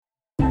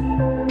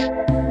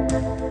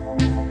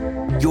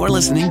You're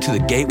listening to the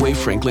Gateway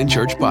Franklin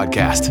Church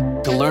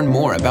podcast. To learn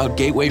more about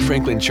Gateway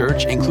Franklin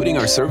Church, including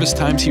our service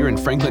times here in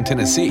Franklin,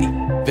 Tennessee,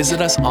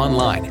 visit us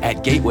online at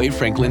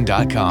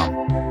gatewayfranklin.com.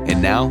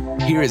 And now,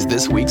 here is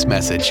this week's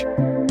message.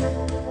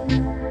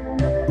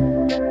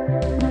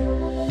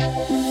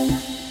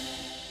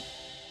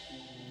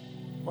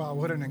 Wow,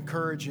 what an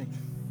encouraging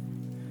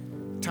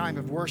time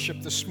of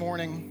worship this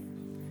morning.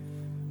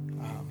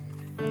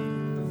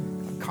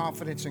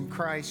 Confidence in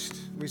Christ.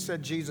 We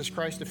said Jesus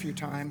Christ a few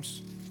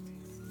times.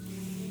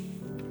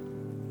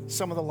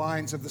 Some of the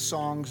lines of the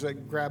songs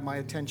that grabbed my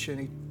attention: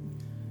 He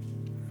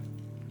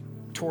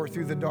tore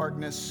through the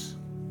darkness.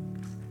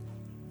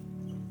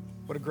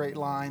 What a great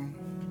line.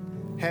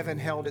 Heaven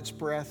held its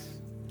breath.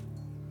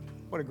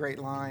 What a great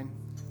line.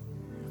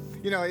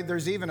 You know,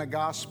 there's even a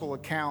gospel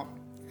account,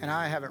 and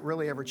I haven't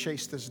really ever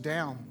chased this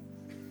down,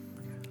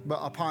 but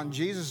upon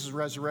Jesus'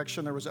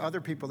 resurrection, there was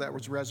other people that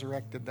was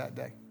resurrected that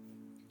day.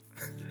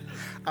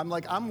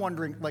 I'm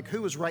wondering,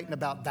 who was writing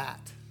about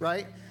that,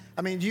 right?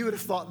 I mean, you would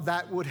have thought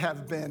that would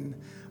have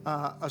been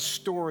a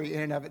story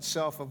in and of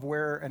itself of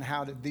where and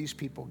how did these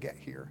people get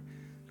here.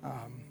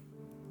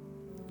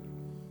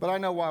 But I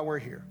know why we're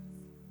here.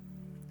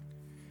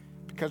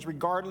 Because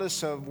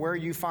regardless of where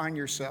you find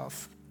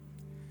yourself,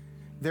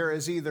 there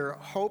is either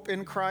hope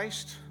in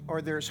Christ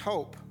or there's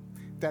hope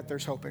that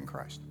there's hope in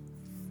Christ.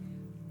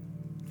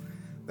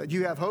 That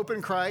you have hope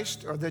in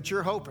Christ or that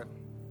you're hoping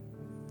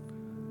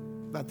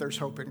that there's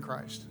hope in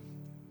Christ.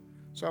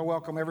 So I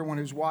welcome everyone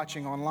who's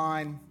watching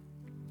online,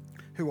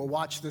 who will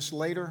watch this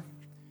later,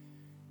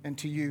 and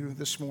to you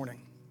this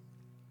morning.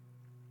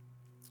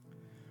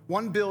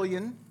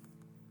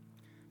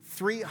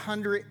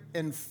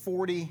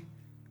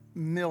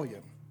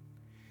 1,340,000,000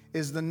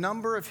 is the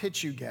number of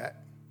hits you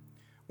get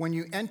when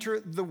you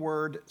enter the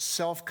word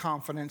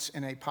self-confidence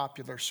in a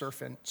popular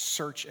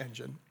search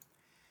engine,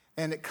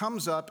 and it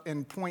comes up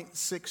in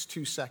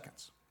 0.62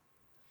 seconds.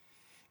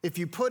 If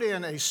you put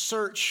in a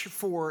search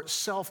for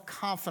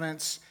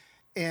self-confidence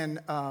in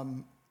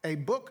a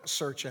book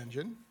search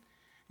engine,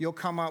 you'll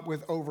come up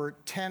with over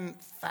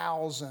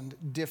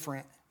 10,000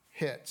 different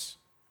hits.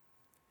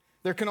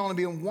 There can only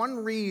be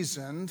one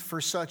reason for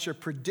such a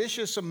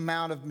prodigious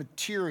amount of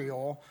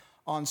material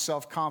on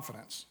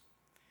self-confidence,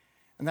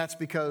 and that's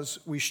because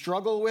we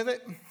struggle with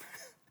it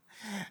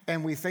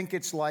and we think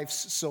it's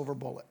life's silver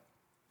bullet.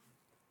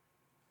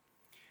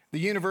 The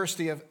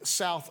University of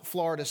South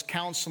Florida's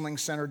Counseling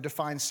Center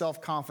defines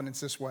self-confidence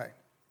this way.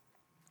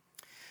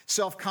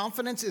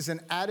 Self-confidence is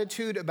an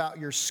attitude about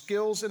your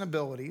skills and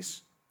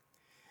abilities.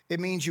 It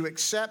means you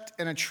accept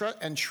and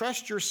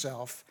trust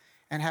yourself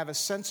and have a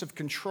sense of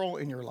control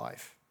in your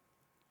life.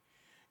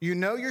 You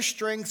know your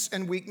strengths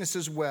and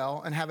weaknesses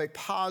well and have a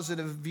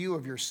positive view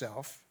of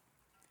yourself.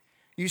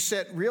 You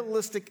set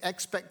realistic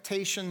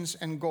expectations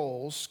and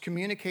goals,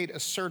 communicate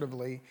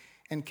assertively,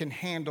 and can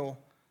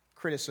handle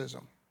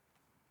criticism.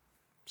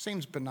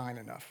 Seems benign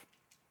enough.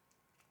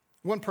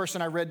 One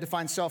person I read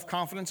defined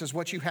self-confidence as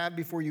what you have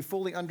before you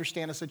fully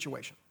understand a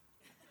situation.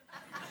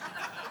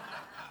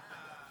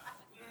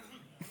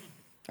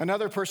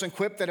 Another person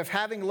quipped that if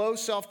having low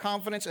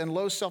self-confidence and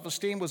low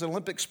self-esteem was an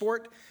Olympic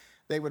sport,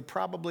 they would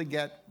probably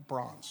get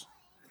bronze.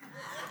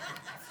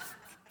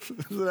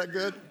 Isn't that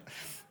good?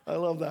 I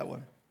love that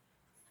one.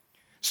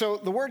 So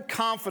the word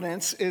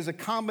confidence is a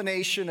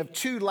combination of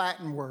two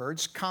Latin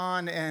words,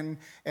 con and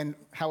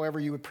however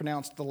you would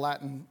pronounce the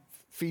Latin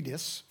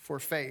fides for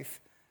faith.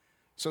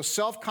 So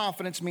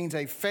self-confidence means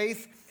a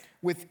faith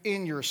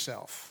within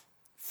yourself.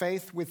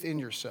 Faith within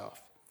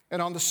yourself. And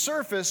on the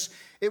surface,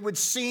 it would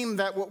seem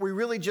that what we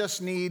really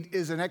just need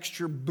is an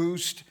extra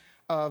boost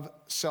of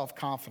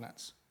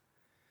self-confidence.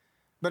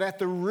 But at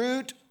the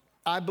root,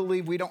 I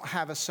believe we don't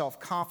have a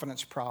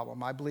self-confidence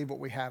problem. I believe what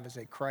we have is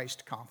a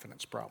Christ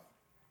confidence problem.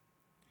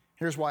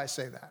 Here's why I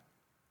say that.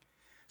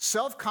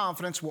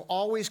 Self-confidence will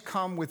always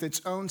come with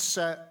its own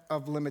set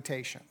of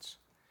limitations,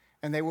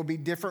 and they will be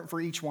different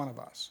for each one of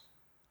us.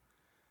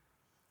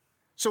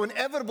 So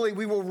inevitably,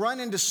 we will run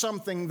into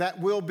something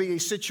that will be a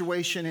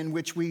situation in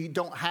which we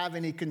don't have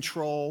any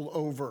control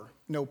over,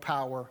 no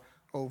power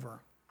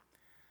over.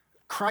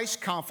 Christ's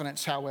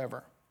confidence,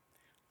 however,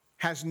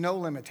 has no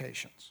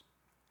limitations.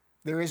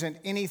 There isn't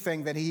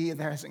anything that he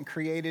hasn't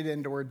created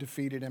and or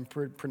defeated and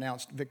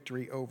pronounced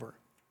victory over.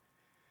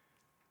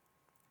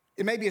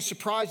 It may be a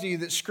surprise to you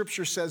that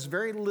Scripture says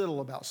very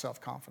little about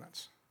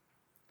self-confidence.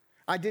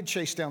 I did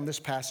chase down this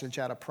passage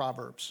out of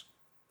Proverbs.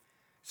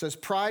 It says,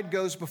 pride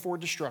goes before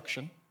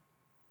destruction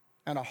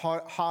and a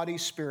haughty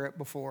spirit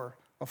before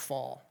a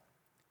fall.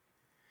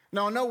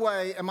 Now, in no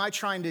way am I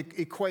trying to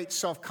equate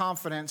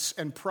self-confidence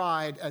and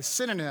pride as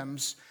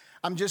synonyms.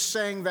 I'm just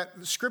saying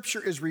that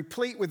Scripture is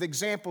replete with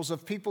examples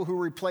of people who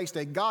replaced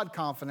a God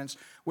confidence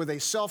with a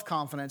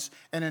self-confidence,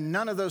 and in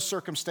none of those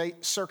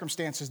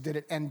circumstances did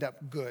it end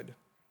up good.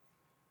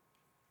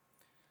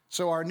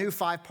 So our new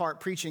 5-part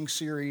preaching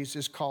series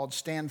is called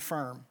Stand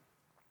Firm,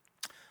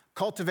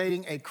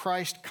 Cultivating a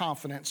Christ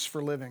Confidence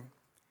for Living.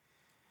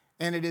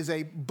 And it is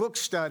a book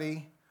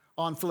study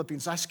on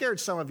Philippians. I scared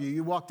some of you.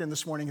 You walked in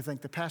this morning and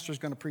think the pastor's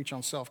going to preach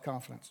on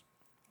self-confidence.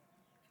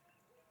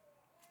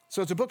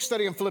 So it's a book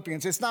study on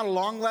Philippians. It's not a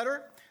long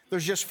letter.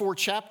 There's just 4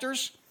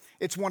 chapters.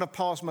 It's one of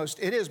Paul's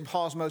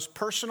most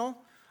personal,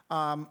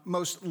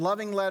 most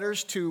loving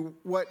letters to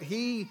what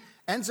he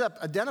ends up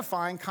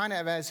identifying kind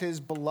of as his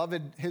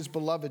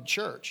beloved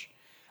church.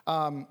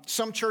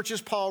 Some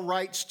churches Paul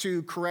writes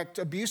to correct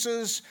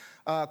abuses,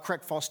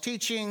 correct false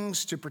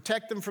teachings, to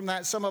protect them from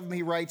that. Some of them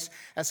he writes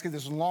as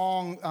this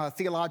long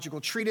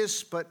theological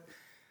treatise, but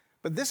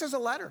this is a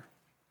letter.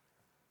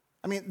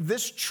 I mean,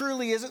 this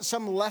truly isn't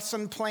some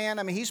lesson plan.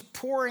 I mean, he's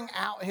pouring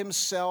out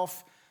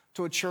himself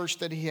to a church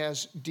that he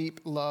has deep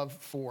love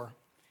for.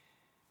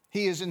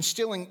 He is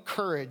instilling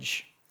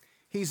courage.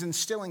 He's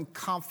instilling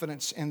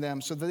confidence in them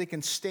so that they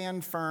can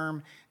stand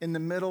firm in the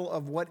middle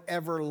of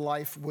whatever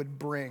life would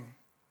bring.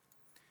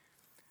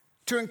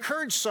 To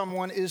encourage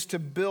someone is to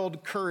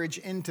build courage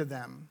into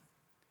them.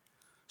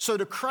 So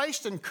to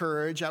Christ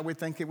encourage, I would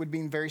think it would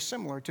be very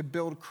similar, to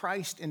build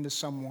Christ into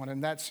someone.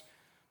 And that's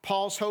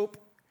Paul's hope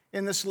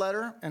in this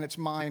letter, and it's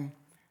mine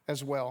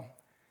as well.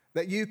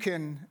 That you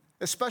can,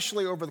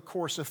 especially over the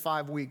course of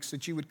 5 weeks,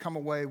 that you would come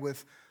away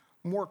with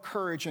more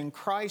courage in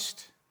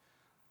Christ,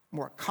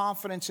 more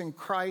confidence in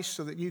Christ,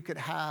 so that you could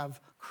have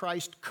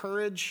Christ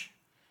courage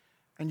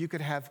and you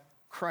could have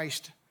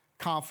Christ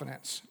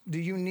confidence. Do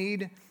you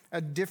need a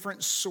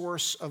different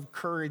source of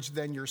courage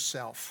than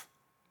yourself?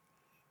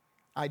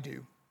 I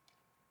do.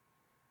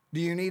 Do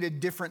you need a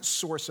different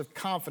source of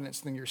confidence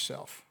than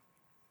yourself?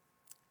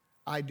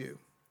 I do.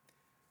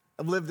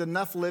 I've lived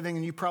enough living,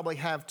 and you probably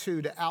have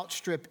too, to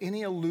outstrip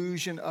any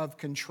illusion of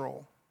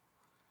control.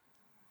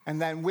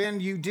 And then when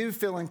you do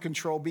feel in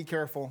control, be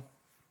careful,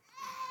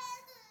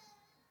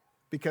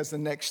 because the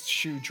next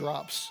shoe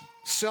drops.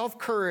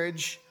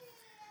 Self-courage,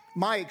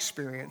 my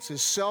experience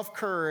is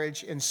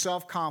self-courage and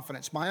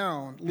self-confidence, my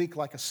own, leak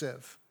like a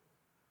sieve.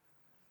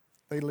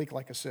 They leak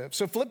like a sieve.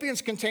 So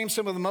Philippians contains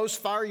some of the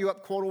most fire you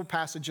up quotable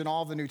passage in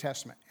all of the New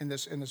Testament in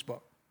this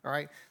book. All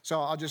right? So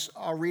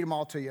I'll read them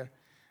all to you,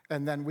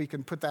 and then we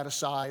can put that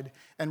aside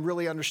and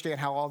really understand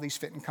how all these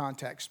fit in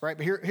context, right?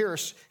 But here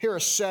are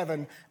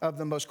 7 of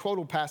the most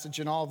quotable passage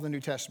in all of the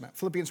New Testament.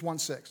 Philippians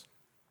 1:6.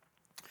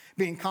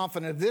 Being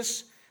confident of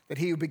this, that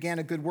he who began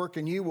a good work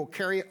in you will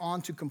carry it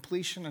on to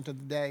completion unto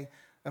the day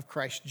of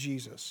Christ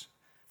Jesus.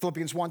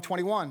 Philippians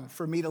 1:21.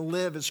 For me to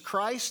live is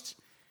Christ,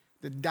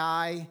 to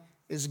die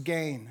is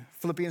gain.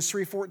 Philippians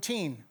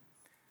 3:14.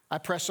 I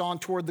press on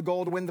toward the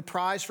goal to win the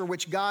prize for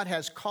which God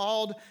has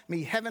called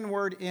me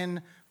heavenward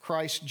in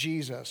Christ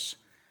Jesus.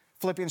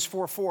 Philippians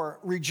 4:4.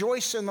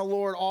 Rejoice in the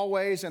Lord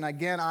always, and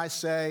again I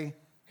say,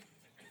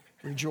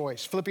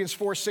 rejoice. Philippians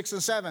 4:6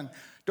 and 7.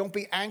 Don't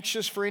be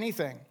anxious for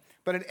anything,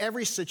 but in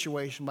every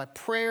situation, by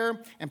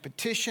prayer and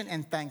petition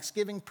and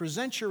thanksgiving,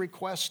 present your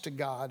requests to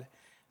God,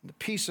 and the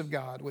peace of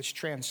God, which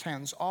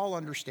transcends all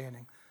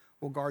understanding,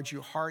 will guard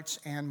your hearts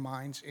and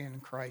minds in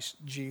Christ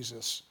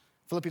Jesus.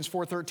 Philippians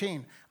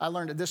 4:13, I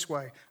learned it this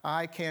way.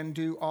 I can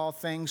do all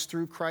things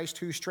through Christ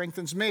who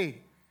strengthens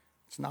me.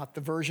 It's not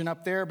the version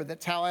up there, but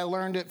that's how I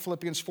learned it.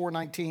 Philippians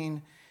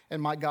 4:19,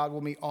 and my God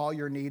will meet all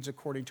your needs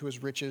according to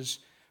his riches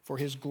for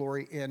his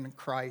glory in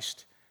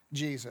Christ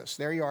Jesus.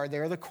 There you are.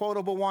 They're the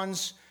quotable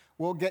ones.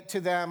 We'll get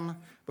to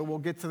them, but we'll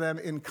get to them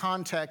in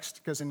context,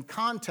 because in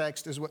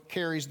context is what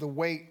carries the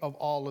weight of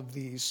all of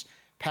these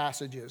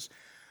passages.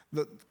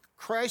 The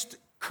Christ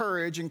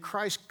courage and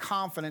Christ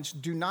confidence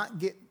do not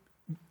get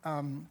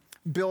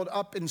build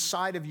up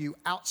inside of you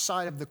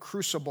outside of the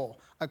crucible,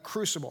 a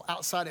crucible,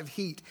 outside of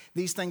heat.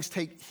 These things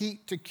take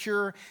heat to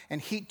cure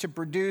and heat to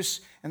produce,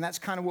 and that's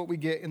kind of what we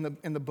get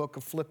in the book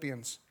of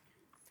Philippians.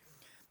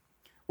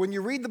 When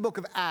you read the book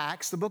of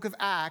Acts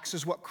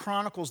is what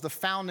chronicles the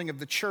founding of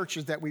the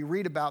churches that we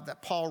read about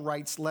that Paul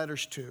writes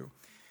letters to.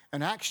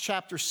 And Acts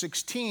chapter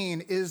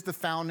 16 is the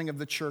founding of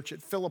the church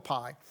at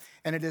Philippi,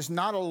 and it is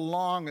not a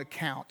long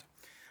account.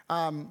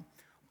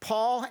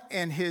 Paul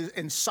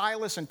and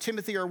Silas and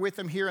Timothy are with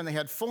him here, and they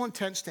had full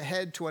intents to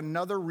head to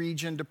another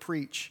region to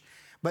preach.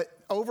 But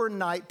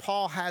overnight,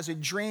 Paul has a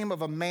dream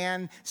of a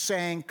man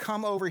saying,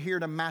 come over here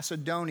to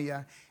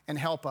Macedonia and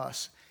help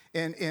us.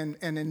 And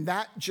in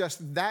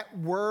that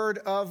word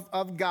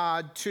of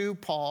God to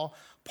Paul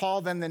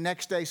then the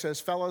next day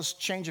says, fellows,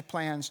 change of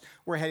plans,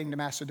 we're heading to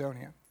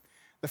Macedonia.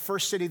 The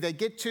first city they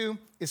get to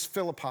is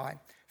Philippi.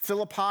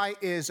 Philippi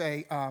is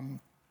a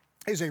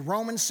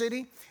Roman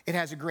city. It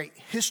has a great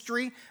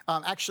history,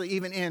 actually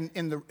even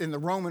in the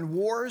Roman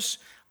wars.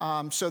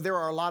 So there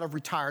are a lot of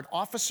retired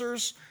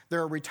officers.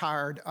 There are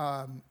retired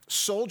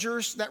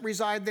soldiers that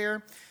reside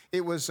there.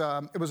 It was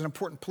an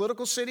important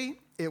political city.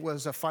 It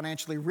was a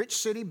financially rich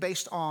city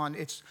based on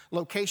its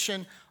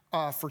location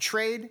for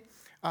trade.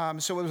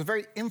 So it was a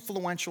very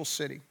influential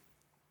city.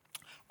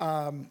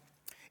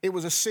 It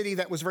was a city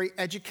that was very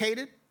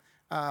educated.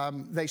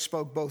 They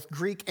spoke both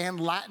Greek and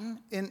Latin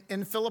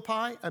in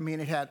Philippi. I mean,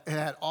 it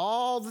had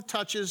all the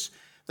touches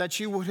that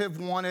you would have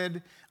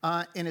wanted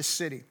in a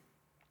city.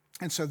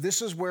 And so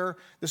this is where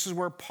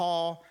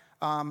Paul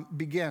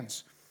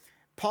begins.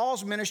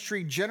 Paul's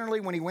ministry, generally,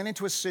 when he went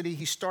into a city,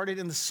 he started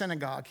in the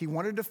synagogue. He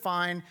wanted to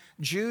find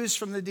Jews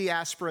from the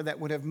diaspora that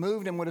would have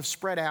moved and would have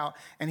spread out,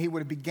 and he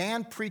would have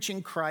began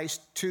preaching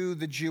Christ to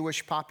the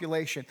Jewish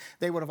population.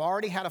 They would have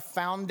already had a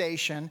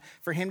foundation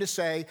for him to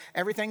say,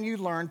 everything you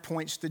learned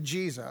points to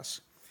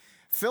Jesus.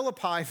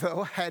 Philippi,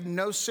 though, had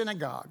no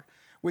synagogue,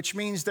 which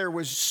means there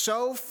was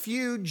so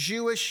few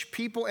Jewish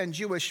people and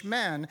Jewish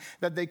men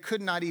that they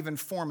could not even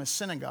form a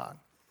synagogue.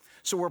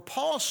 So where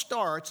Paul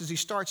starts is he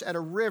starts at a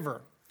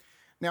river.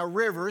 Now,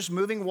 rivers,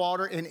 moving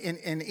water in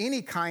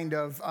any kind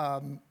of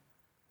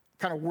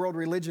world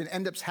religion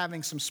ends up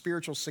having some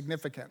spiritual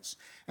significance.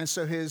 And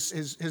so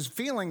his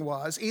feeling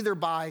was either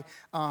by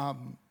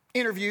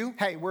interview,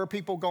 hey, where are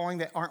people going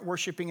that aren't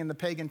worshiping in the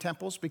pagan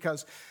temples?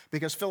 Because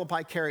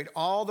Philippi carried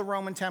all the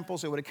Roman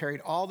temples. It would have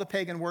carried all the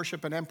pagan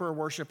worship and emperor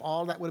worship.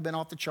 All that would have been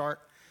off the chart.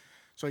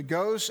 So he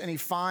goes and he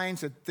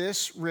finds at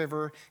this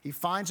river, he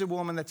finds a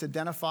woman that's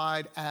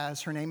identified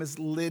as, her name is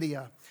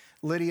Lydia.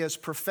 Lydia's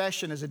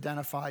profession is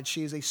identified.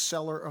 She is a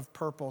seller of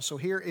purple. So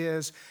here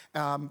is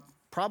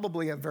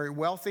probably a very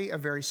wealthy, a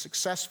very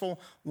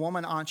successful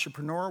woman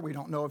entrepreneur. We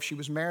don't know if she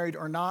was married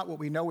or not. What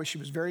we know is she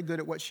was very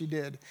good at what she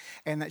did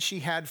and that she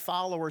had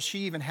followers. She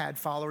even had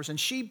followers. And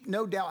she,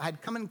 no doubt,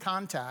 had come in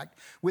contact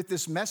with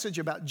this message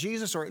about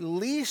Jesus, or at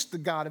least the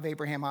God of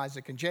Abraham,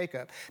 Isaac, and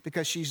Jacob,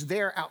 because she's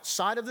there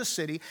outside of the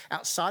city,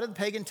 outside of the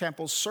pagan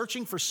temples,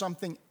 searching for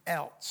something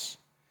else.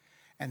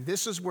 And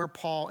this is where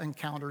Paul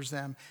encounters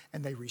them,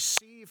 and they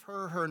receive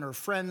her and her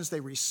friends.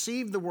 They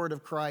receive the word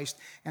of Christ,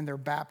 and they're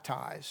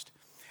baptized.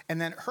 And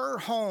then her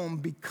home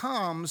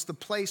becomes the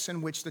place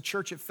in which the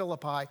church at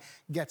Philippi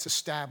gets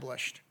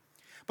established.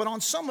 But on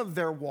some of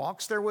their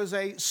walks, there was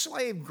a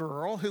slave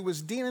girl who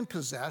was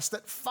demon-possessed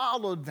that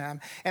followed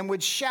them and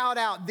would shout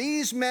out,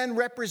 "These men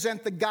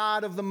represent the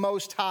God of the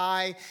Most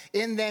High.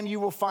 In them you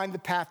will find the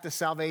path to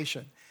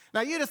salvation."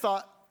 Now, you'd have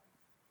thought,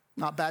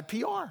 not bad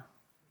PR.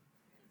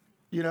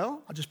 You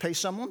know, I'll just pay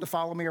someone to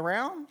follow me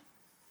around.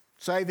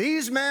 Say,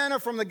 these men are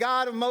from the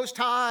God of Most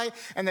High,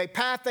 and the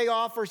path they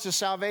offer is to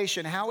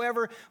salvation.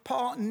 However,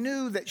 Paul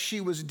knew that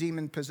she was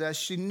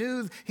demon-possessed. He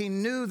knew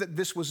that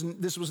this was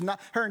not,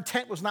 her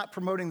intent was not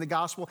promoting the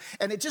gospel.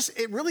 And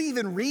it really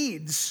even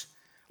reads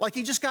like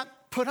he just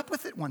got put up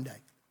with it one day.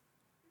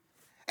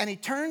 And he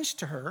turns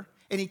to her,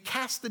 and he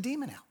casts the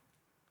demon out.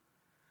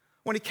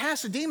 When he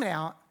casts the demon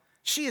out,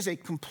 she is a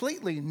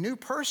completely new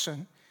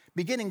person,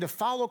 beginning to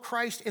follow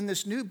Christ in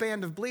this new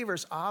band of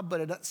believers.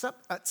 But it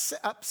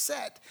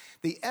upset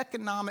the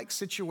economic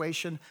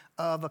situation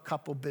of a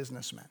couple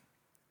businessmen,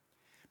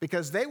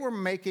 because they were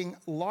making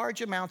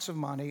large amounts of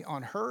money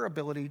on her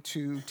ability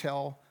to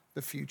tell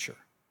the future.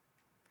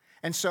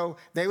 And so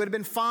they would have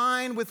been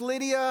fine with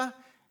Lydia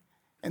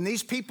and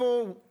these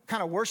people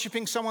kind of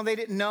worshiping someone they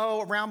didn't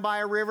know around by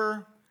a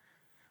river.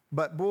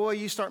 But boy,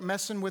 you start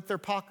messing with their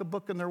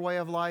pocketbook and their way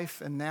of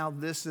life, and now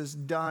this is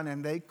done,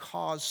 and they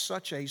cause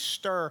such a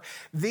stir.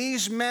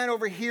 These men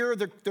over here,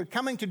 they're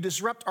coming to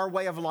disrupt our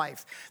way of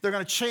life. They're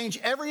going to change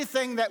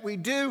everything that we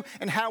do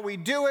and how we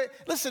do it.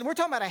 Listen, we're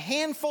talking about a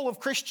handful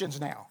of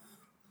Christians now.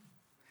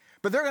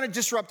 But they're going to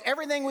disrupt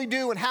everything we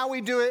do and how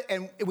we do it,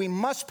 and we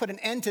must put an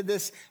end to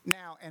this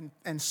now.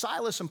 And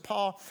Silas and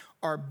Paul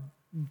are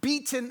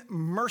beaten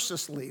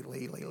mercilessly,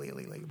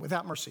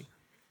 without mercy.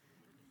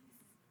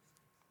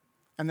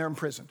 And they're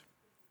imprisoned.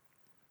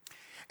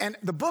 And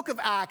the book of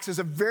Acts is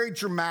a very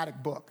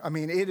dramatic book. I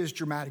mean, it is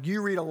dramatic.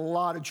 You read a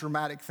lot of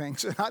dramatic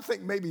things. And I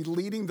think maybe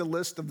leading the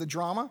list of the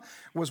drama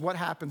was what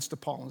happens to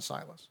Paul and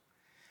Silas.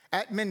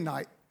 At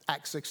midnight,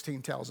 Acts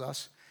 16 tells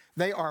us,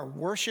 they are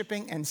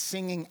worshiping and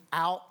singing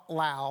out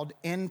loud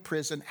in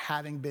prison,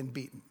 having been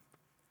beaten.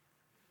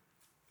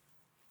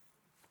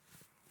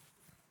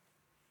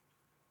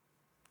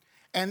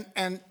 And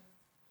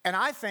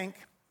I think,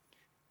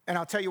 and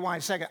I'll tell you why in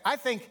a second, I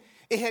think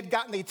it had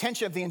gotten the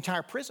attention of the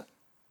entire prison.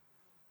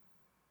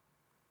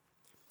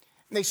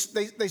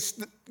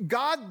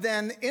 God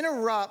then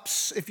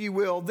interrupts, if you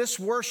will, this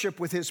worship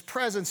with his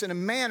presence in a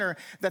manner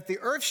that the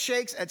earth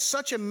shakes at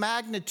such a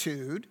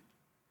magnitude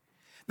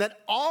that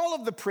all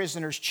of the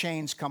prisoners'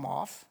 chains come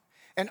off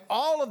and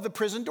all of the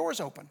prison doors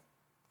open.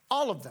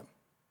 All of them.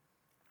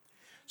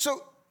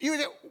 So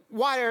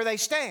why are they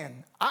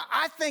staying?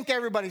 I think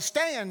everybody's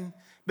staying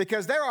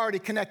because they're already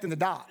connecting the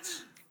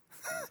dots.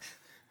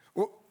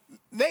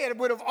 They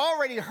would have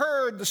already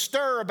heard the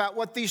stir about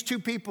what these two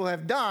people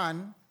have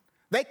done.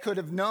 They could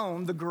have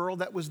known the girl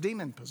that was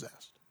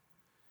demon-possessed.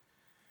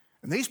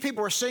 And these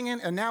people are singing,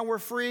 and now we're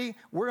free.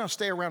 We're going to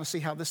stay around and see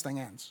how this thing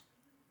ends.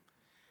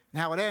 And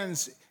how it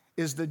ends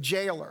is the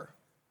jailer,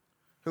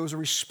 who is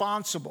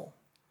responsible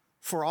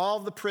for all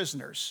the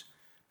prisoners,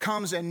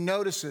 comes and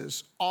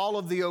notices all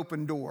of the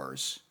open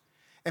doors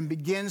and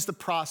begins the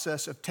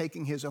process of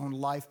taking his own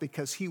life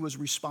because he was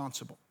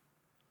responsible.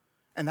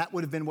 And that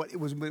would have been what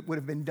would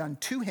have been done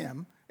to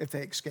him if they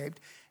escaped.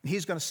 And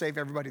he's going to save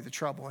everybody the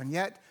trouble. And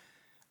yet,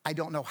 I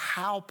don't know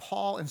how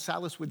Paul and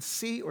Silas would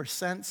see or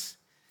sense,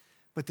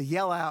 but to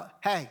yell out,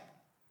 hey,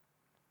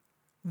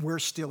 we're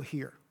still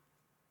here.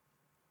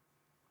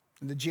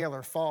 And the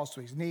jailer falls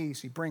to his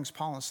knees. He brings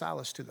Paul and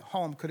Silas to the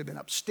home. Could have been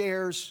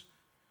upstairs,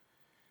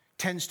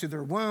 tends to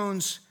their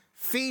wounds,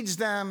 feeds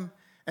them.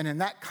 And in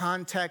that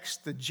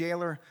context, the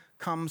jailer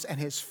comes and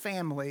his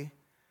family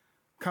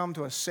come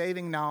to a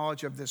saving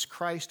knowledge of this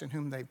Christ in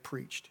whom they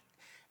preached.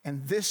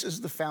 And this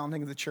is the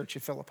founding of the church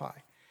of Philippi.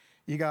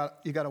 You got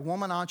a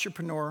woman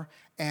entrepreneur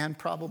and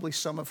probably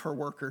some of her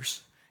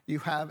workers. You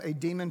have a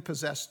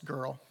demon-possessed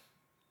girl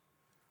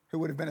who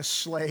would have been a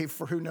slave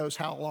for who knows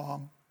how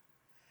long.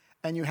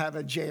 And you have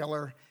a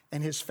jailer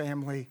and his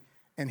family.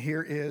 And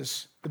here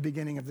is the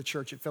beginning of the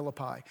church at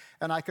Philippi.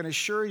 And I can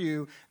assure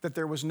you that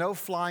there was no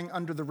flying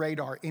under the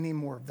radar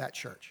anymore of that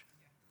church.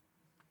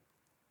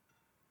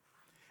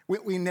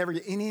 We never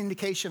get any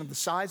indication of the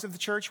size of the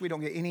church. We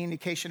don't get any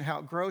indication of how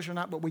it grows or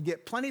not, but we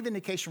get plenty of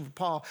indication from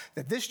Paul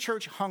that this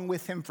church hung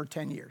with him for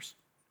 10 years.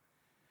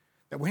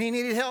 That when he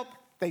needed help,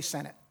 they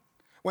sent it.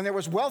 When there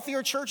was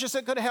wealthier churches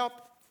that could have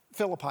helped,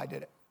 Philippi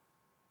did it.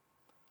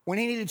 When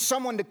he needed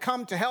someone to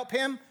come to help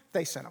him,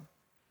 they sent him.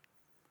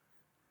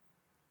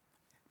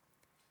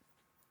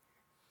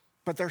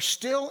 But they're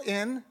still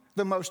in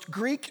the most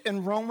Greek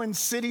and Roman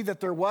city that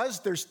there was.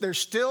 They're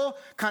still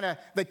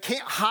they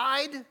can't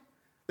hide.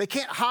 They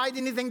can't hide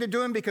anything they're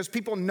doing because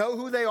people know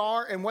who they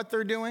are and what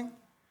they're doing.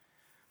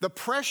 The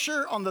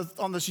pressure on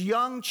this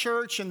young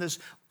church and this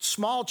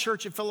small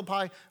church at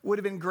Philippi would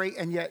have been great,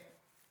 and yet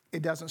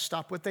it doesn't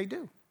stop what they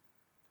do.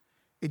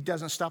 It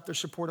doesn't stop their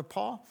support of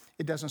Paul.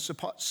 It doesn't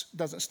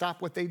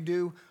stop what they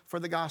do for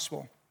the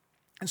gospel.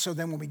 And so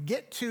then when we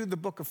get to the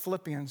book of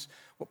Philippians,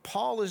 what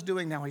Paul is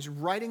doing now, he's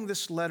writing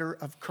this letter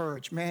of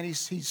courage. Man, he's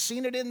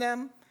seen it in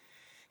them.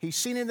 He's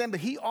seen it in them,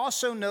 but he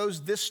also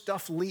knows this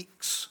stuff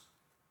leaks.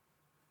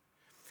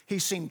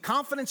 He's seen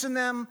confidence in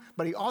them,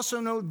 but he also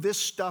knows this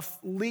stuff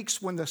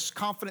leaks when this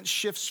confidence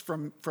shifts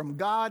from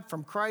God,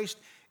 from Christ,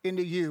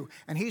 into you.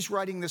 And he's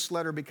writing this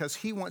letter because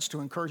he wants to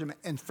encourage them.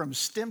 And from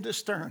stem to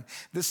stern,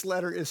 this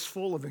letter is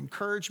full of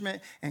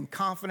encouragement and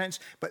confidence,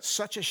 but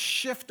such a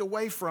shift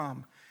away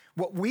from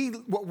what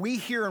we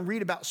hear and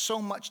read about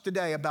so much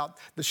today, about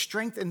the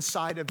strength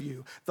inside of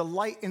you, the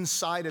light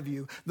inside of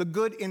you, the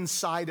good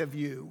inside of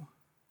you,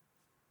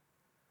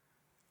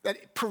 that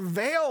it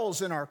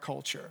prevails in our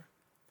culture.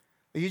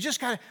 You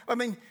just got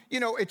to,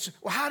 it's,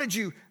 well, how did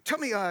you, tell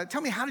me,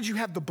 how did you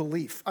have the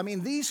belief?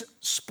 These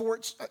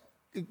sports,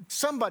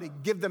 somebody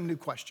give them new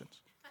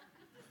questions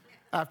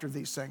after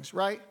these things,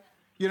 right?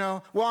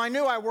 Well, I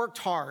knew I worked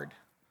hard.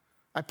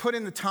 I put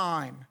in the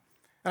time,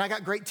 and I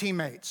got great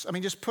teammates.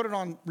 Just put it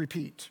on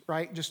repeat,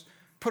 right? Just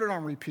put it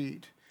on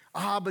repeat.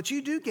 But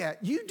you do get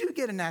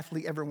an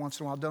athlete every once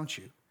in a while, don't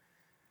you?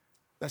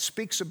 That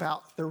speaks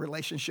about their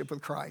relationship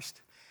with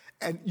Christ.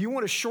 And you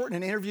want to shorten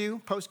an interview,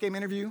 post-game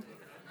interview?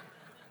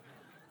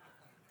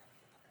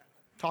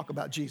 Talk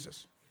about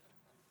Jesus.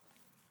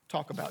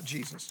 Talk about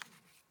Jesus.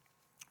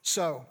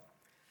 So,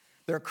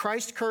 their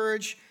Christ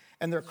courage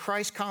and their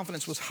Christ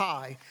confidence was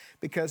high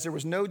because there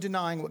was no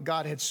denying what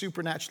God had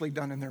supernaturally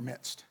done in their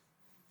midst.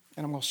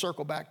 And I'm going to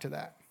circle back to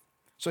that.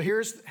 So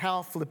here's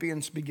how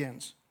Philippians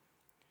begins.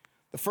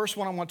 The first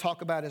one I want to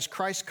talk about is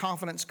Christ's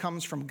confidence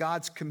comes from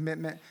God's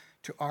commitment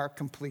to our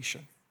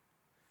completion.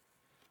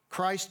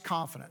 Christ's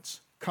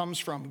confidence comes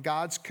from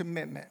God's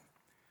commitment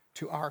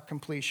to our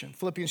completion.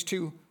 Philippians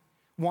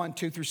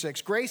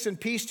 2:1-2-6. Grace and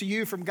peace to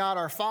you from God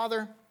our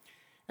Father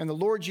and the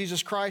Lord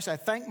Jesus Christ. I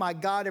thank my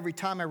God every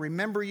time I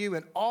remember you.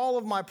 In all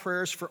of my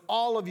prayers for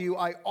all of you,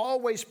 I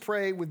always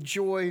pray with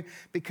joy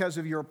because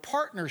of your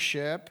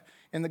partnership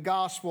in the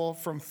gospel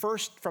from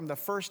the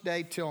first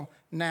day till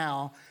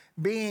now,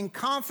 being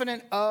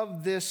confident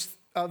of this,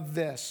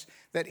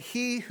 that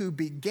he who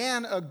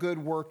began a good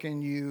work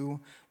in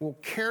you will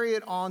carry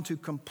it on to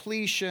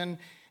completion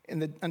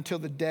until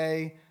the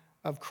day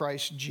of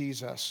Christ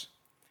Jesus.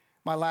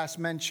 My last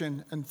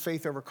mention in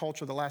Faith Over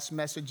Culture, the last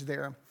message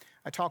there,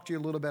 I talked to you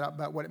a little bit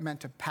about what it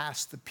meant to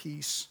pass the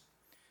peace.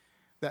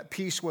 That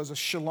peace was a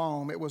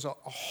shalom. It was a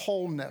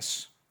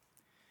wholeness.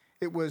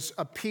 It was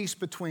a peace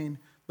between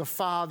the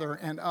Father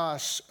and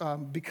us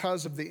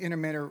because of the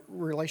intimate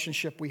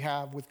relationship we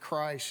have with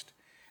Christ.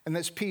 And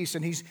this peace,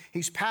 and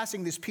he's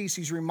passing this peace.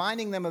 He's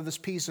reminding them of this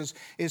peace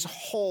is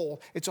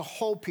whole. It's a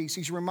whole peace.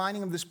 He's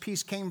reminding them this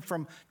peace came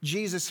from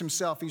Jesus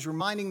himself. He's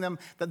reminding them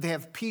that they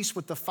have peace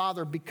with the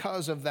Father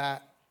because of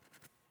that.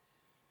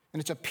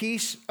 And it's a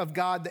peace of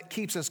God that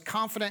keeps us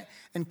confident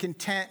and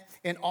content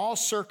in all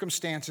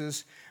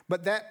circumstances.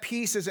 But that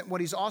peace isn't what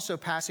he's also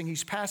passing.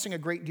 He's passing a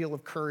great deal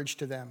of courage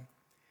to them.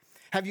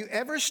 Have you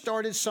ever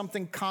started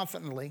something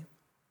confidently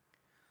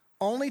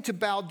only to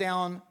bog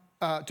down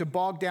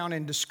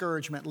in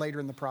discouragement later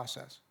in the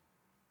process?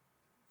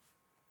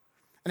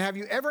 And have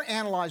you ever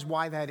analyzed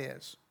why that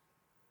is?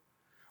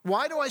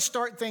 Why do I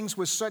start things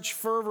with such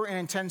fervor and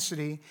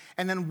intensity,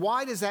 and then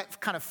why does that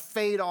kind of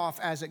fade off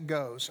as it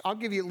goes? I'll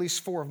give you at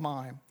least 4 of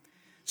mine.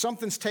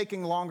 Something's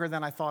taking longer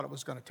than I thought it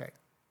was going to take.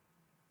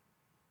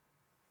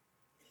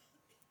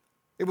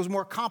 It was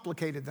more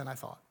complicated than I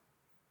thought.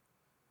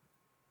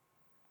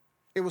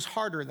 It was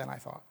harder than I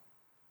thought.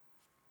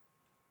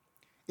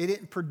 It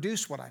didn't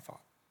produce what I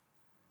thought.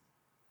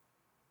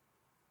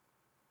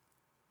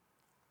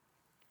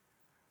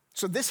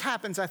 So this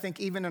happens, I think,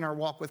 even in our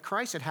walk with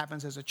Christ. It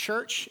happens as a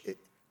church.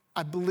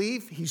 I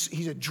believe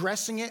he's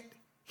addressing it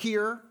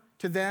here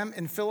to them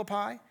in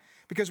Philippi.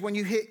 Because when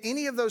you hit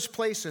any of those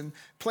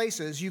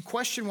places, you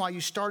question why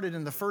you started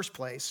in the first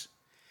place.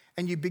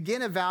 And you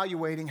begin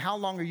evaluating how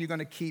long are you going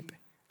to keep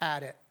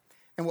at it.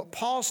 And what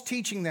Paul's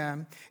teaching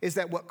them is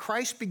that what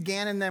Christ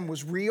began in them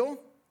was real.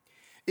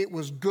 It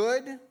was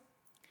good.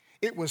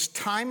 It was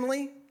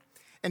timely.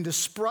 And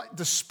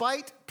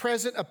despite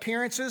present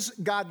appearances,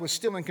 God was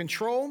still in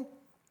control.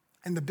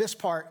 And the best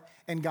part,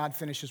 and God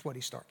finishes what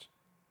he starts.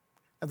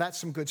 Now that's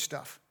some good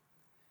stuff.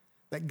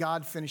 That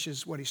God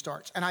finishes what he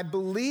starts. And I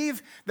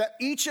believe that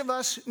each of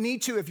us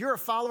need to, if you're a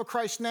follower of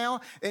Christ now,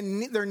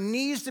 and there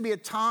needs to be a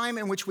time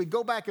in which we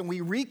go back and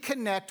we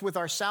reconnect with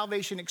our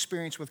salvation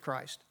experience with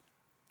Christ.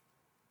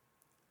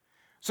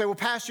 Say, well,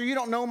 Pastor, you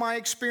don't know my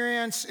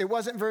experience. It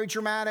wasn't very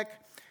dramatic.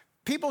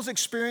 People's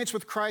experience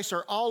with Christ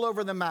are all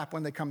over the map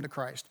when they come to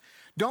Christ.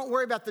 Don't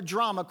worry about the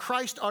drama.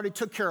 Christ already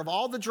took care of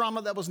all the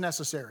drama that was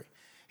necessary.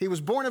 He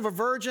was born of a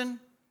virgin.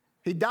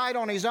 He died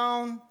on his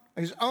own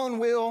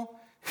will.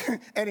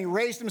 And he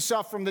raised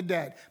himself from the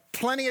dead.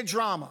 Plenty of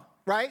drama,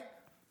 right?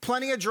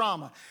 Plenty of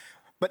drama.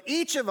 But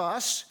each of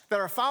us that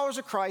are followers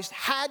of Christ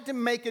had to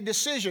make a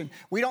decision.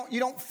 You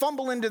don't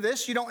fumble into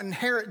this. You don't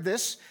inherit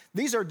this.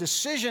 These are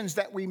decisions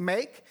that we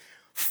make,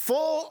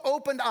 full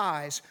opened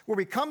eyes, where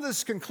we come to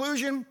this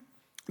conclusion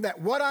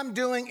that what I'm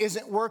doing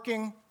isn't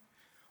working.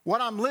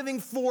 What I'm living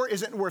for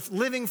isn't worth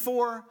living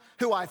for.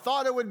 Who I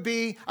thought it would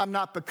be, I'm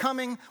not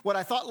becoming. What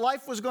I thought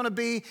life was going to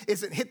be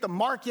isn't hit the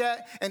mark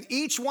yet. And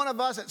each one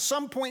of us at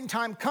some point in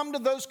time come to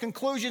those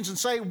conclusions and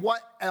say,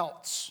 what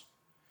else?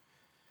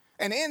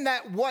 And in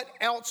that what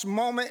else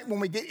moment, when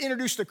we get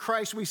introduced to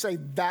Christ, we say,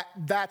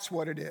 that's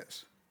what it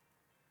is.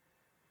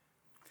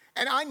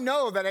 And I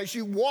know that as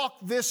you walk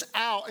this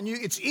out, and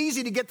it's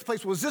easy to get to the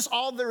place, well, is this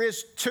all there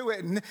is to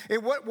it? And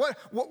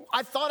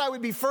I thought I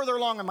would be further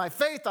along in my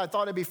faith. I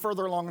thought I'd be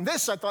further along in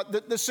this. I thought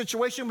that this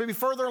situation would be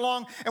further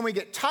along, and we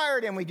get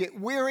tired and we get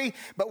weary.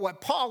 But what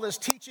Paul is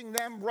teaching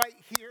them right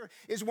here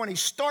is when he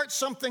starts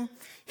something,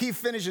 he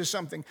finishes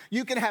something.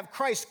 You can have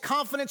Christ's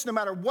confidence no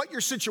matter what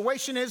your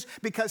situation is,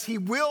 because he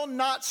will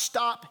not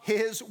stop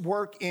his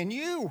work in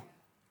you.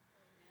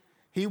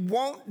 He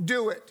won't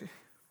do it.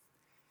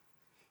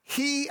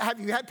 Have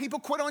you had people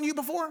quit on you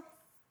before?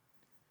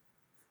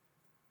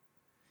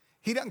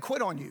 He doesn't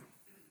quit on you.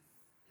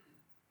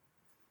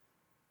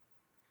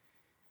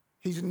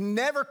 He's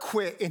never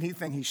quit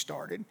anything he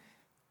started,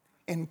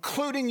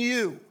 including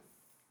you.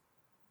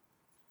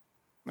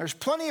 There's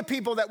plenty of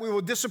people that we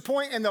will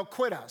disappoint and they'll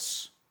quit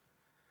us.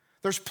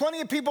 There's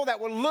plenty of people that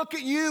will look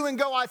at you and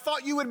go, I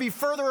thought you would be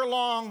further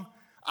along.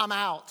 I'm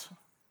out.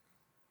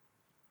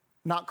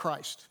 Not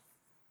Christ.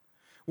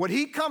 When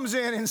he comes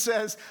in and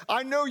says,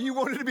 I know you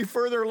wanted to be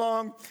further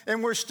along,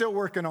 and we're still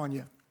working on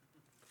you.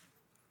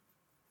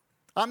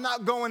 I'm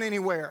not going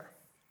anywhere.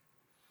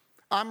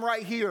 I'm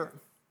right here.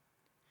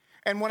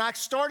 And when I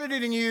started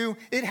it in you,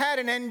 it had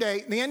an end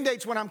date. The end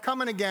date's when I'm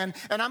coming again,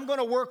 and I'm going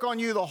to work on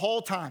you the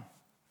whole time.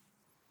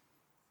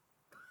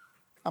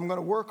 I'm going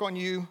to work on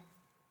you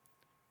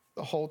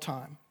the whole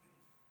time.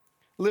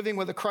 Living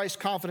with a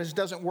Christ confidence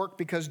doesn't work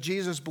because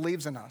Jesus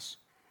believes in us.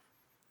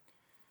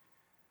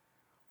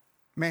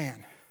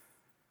 Man,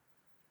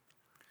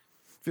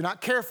 if you're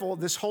not careful,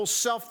 this whole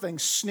self thing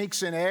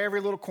sneaks in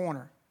every little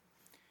corner.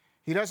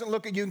 He doesn't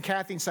look at you and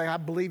Kathy and say, I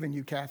believe in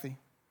you, Kathy.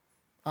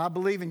 I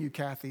believe in you,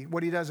 Kathy.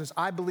 What he does is,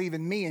 I believe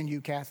in me and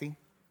you, Kathy.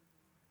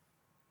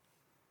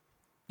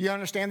 You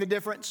understand the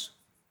difference?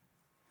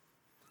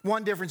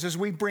 One difference is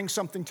we bring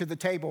something to the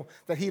table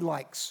that he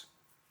likes.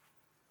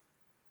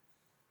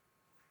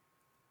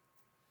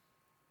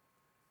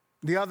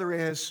 The other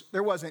is,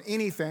 there wasn't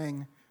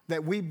anything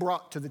that we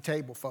brought to the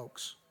table,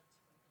 folks.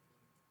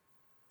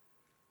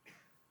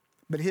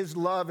 But his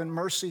love and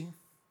mercy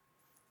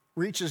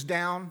reaches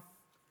down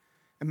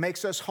and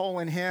makes us whole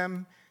in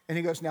him. And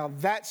he goes, now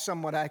that's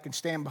somewhat I can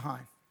stand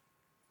behind.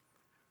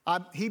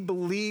 He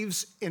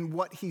believes in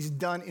what he's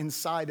done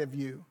inside of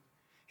you.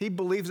 He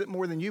believes it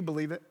more than you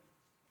believe it.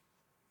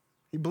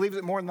 He believes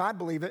it more than I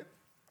believe it.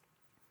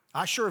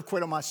 I sure have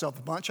quit on myself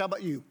a bunch. How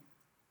about you?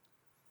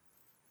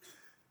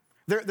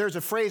 There's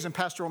a phrase in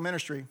pastoral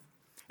ministry.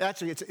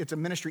 Actually, it's a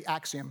ministry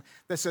axiom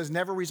that says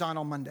never resign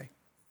on Monday.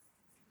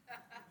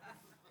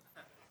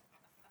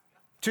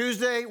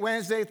 Tuesday,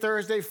 Wednesday,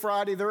 Thursday,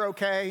 Friday, they're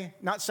okay.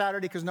 Not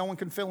Saturday because no one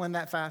can fill in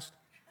that fast.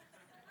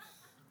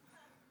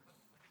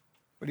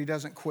 But he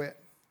doesn't quit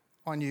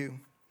on you.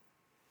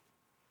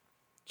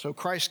 So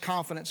Christ's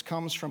confidence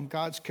comes from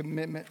God's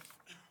commitment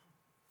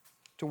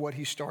to what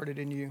he started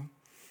in you.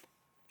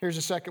 Here's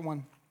the second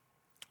one.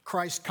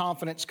 Christ's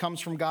confidence comes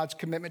from God's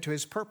commitment to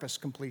his purpose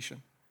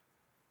completion.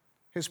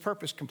 His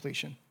purpose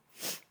completion.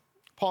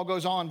 Paul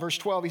goes on, verse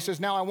 12, he says,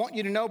 now I want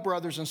you to know,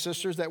 brothers and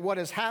sisters, that what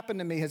has happened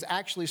to me has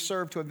actually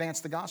served to advance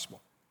the gospel.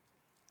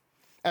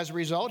 As a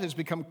result, it has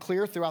become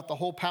clear throughout the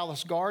whole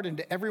palace guard and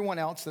to everyone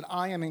else that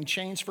I am in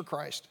chains for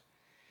Christ.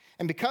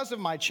 And because of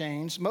my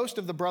chains, most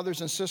of the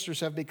brothers and sisters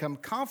have become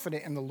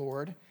confident in the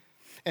Lord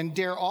and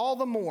dare all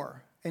the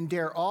more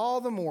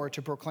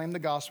to proclaim the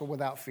gospel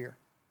without fear.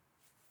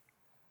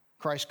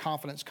 Christ's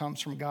confidence comes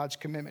from God's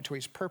commitment to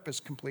his purpose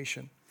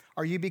completion.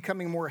 Are you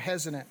becoming more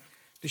hesitant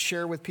to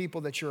share with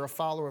people that you're a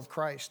follower of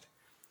Christ?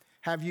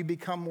 Have you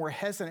become more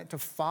hesitant to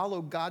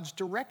follow God's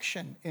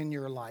direction in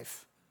your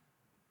life?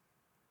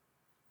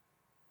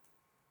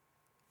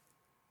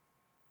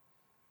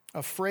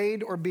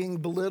 Afraid or being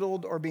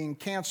belittled or being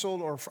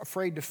canceled or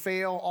afraid to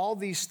fail, all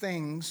these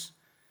things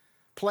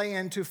play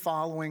into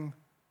following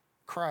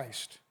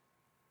Christ.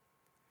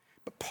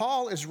 But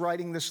Paul is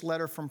writing this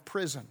letter from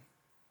prison.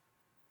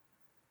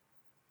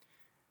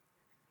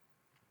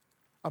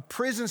 A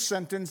prison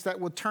sentence that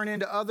will turn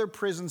into other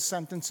prison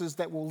sentences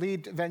that will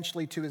lead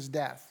eventually to his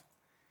death.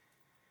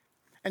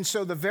 And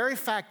so the very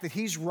fact that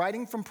he's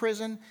writing from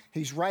prison,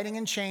 he's writing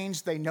in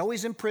chains, they know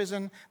he's in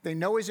prison, they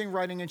know he's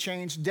writing in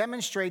chains,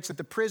 demonstrates that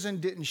the prison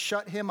didn't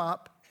shut him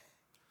up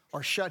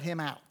or shut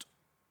him out.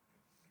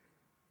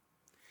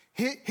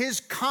 His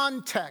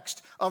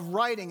context of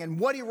writing and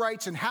what he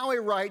writes and how he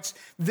writes,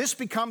 this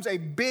becomes a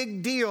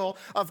big deal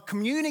of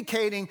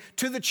communicating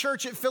to the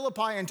church at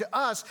Philippi and to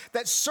us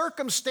that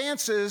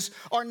circumstances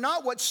are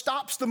not what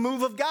stops the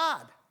move of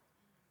God.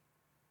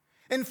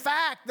 In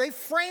fact, they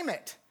frame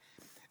it.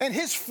 And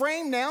his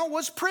frame now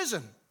was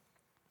prison.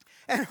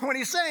 And when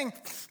he's saying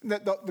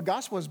that the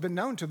gospel has been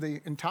known to the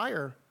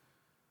entire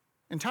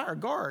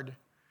guard.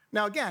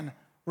 Now again,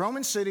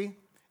 Roman city,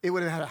 it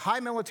would have had a high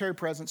military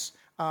presence.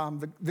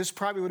 This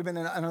probably would have been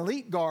an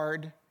elite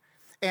guard.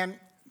 And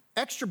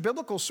extra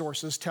biblical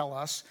sources tell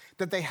us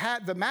that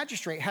the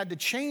magistrate had to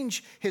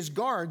change his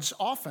guards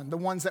often, the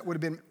ones that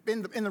would have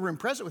been in the room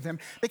present with him,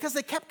 because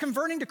they kept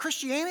converting to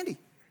Christianity.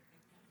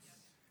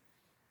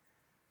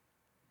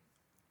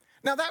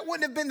 Now they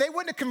wouldn't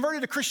have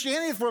converted to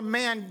Christianity for a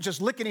man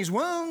just licking his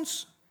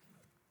wounds.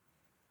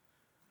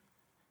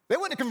 They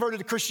wouldn't have converted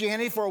to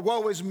Christianity for a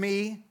woe is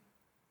me.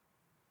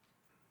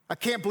 I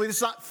can't believe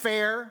it's not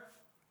fair.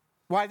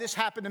 Why this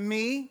happened to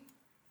me?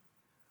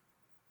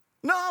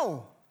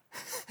 No.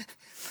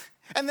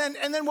 and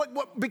then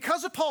what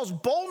because of Paul's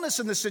boldness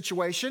in this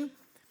situation,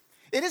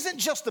 it isn't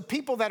just the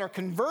people that are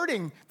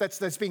converting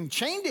that's being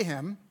chained to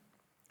him.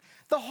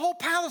 The whole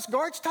palace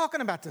guard's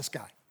talking about this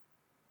guy.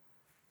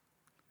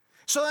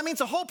 So that means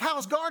the whole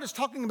palace guard is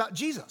talking about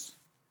Jesus.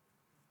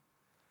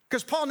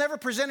 Because Paul never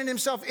presented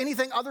himself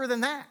anything other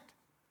than that.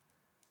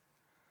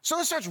 So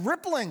it starts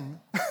rippling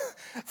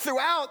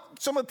throughout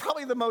some of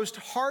probably the most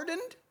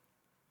hardened,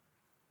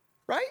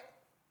 right?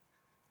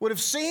 Would have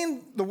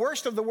seen the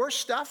worst of the worst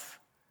stuff.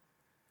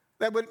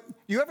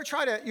 You ever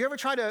try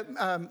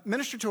to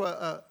minister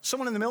to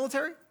someone in the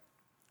military?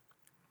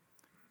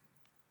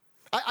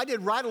 I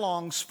did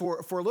ride-alongs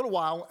for a little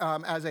while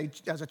as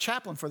a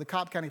chaplain for the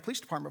Cobb County Police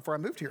Department before I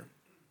moved here.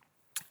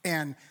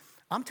 And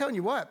I'm telling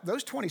you what,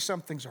 those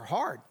 20-somethings are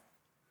hard.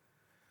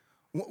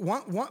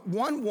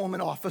 One woman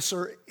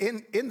officer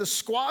in the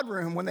squad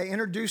room when they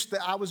introduced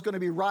that I was going to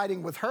be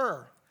riding with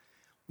her,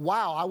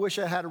 wow, I wish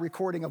I had a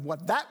recording of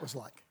what that was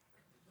like.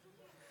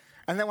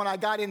 And then when I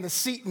got in the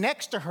seat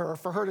next to her,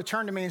 for her to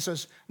turn to me and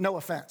says, no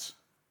offense.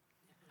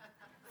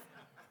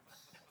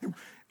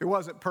 It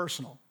wasn't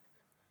personal.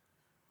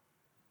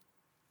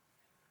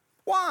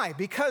 Why?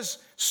 Because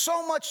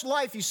so much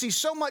life, you see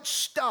so much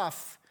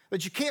stuff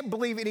that you can't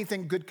believe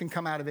anything good can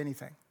come out of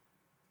anything.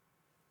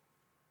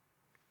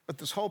 But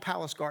this whole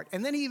palace guard.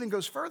 And then he even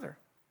goes further.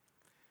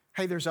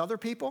 Hey, there's other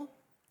people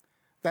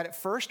that at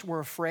first were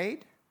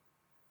afraid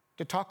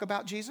to talk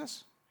about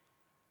Jesus.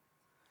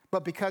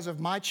 But because of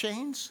my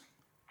chains,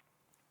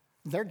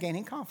 they're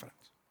gaining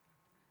confidence.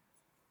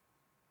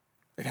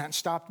 It hadn't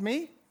stopped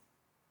me.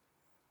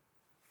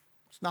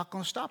 It's not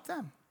going to stop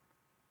them.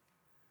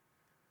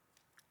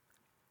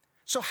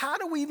 So how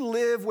do we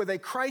live with a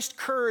Christ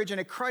courage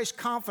and a Christ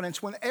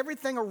confidence when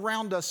everything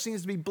around us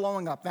seems to be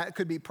blowing up? Now, it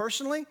could be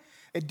personally.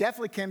 It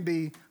definitely can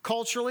be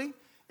culturally,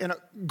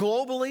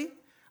 globally.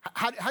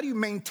 How do you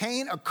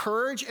maintain a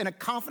courage and a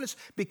confidence?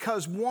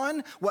 Because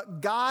one, what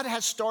God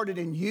has started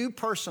in you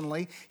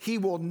personally, he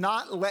will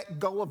not let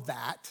go of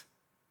that.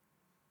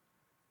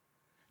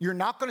 You're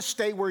not going to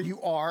stay where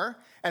you are.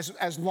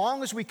 As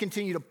long as we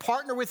continue to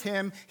partner with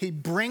him, he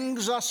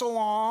brings us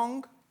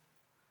along.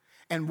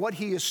 And what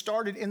he has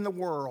started in the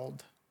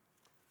world,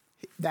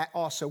 that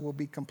also will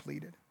be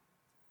completed.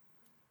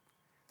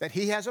 That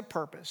he has a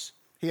purpose.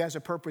 He has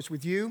a purpose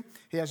with you.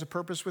 He has a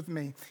purpose with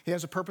me. He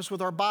has a purpose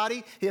with our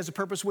body. He has a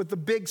purpose with the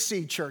Big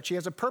C church. He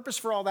has a purpose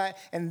for all that,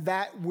 and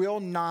that will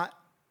not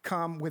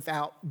come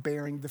without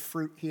bearing the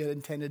fruit he had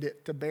intended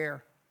it to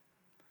bear.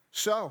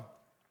 So,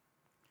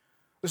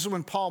 this is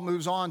when Paul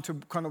moves on to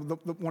kind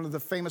of one of the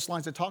famous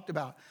lines I talked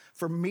about.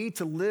 For me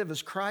to live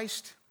as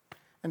Christ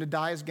and to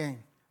die as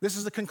gain. This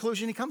is the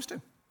conclusion he comes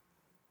to.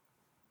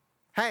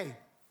 Hey,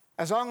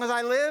 as long as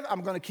I live,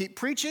 I'm going to keep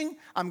preaching.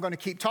 I'm going to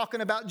keep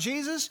talking about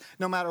Jesus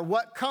no matter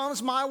what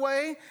comes my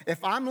way.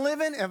 If I'm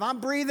living, if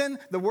I'm breathing,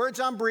 the words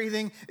I'm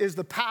breathing is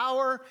the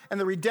power and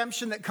the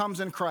redemption that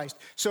comes in Christ.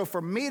 So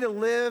for me to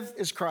live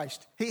is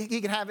Christ. He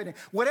can have it.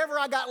 Whatever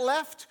I got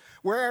left,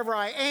 wherever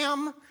I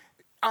am,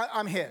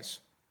 I'm his.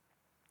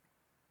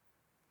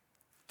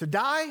 To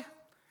die,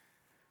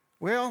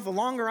 well, the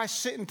longer I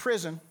sit in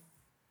prison,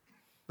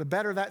 the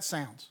better that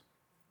sounds.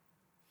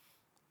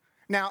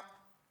 Now,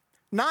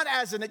 not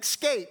as an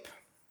escape.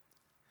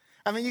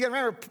 I mean, you got to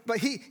remember, but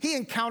he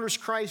encounters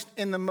Christ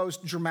in the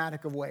most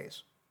dramatic of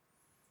ways.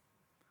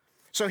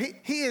 So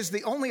he is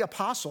the only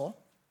apostle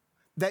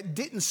that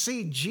didn't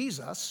see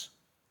Jesus,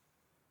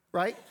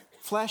 right?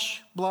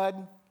 Flesh,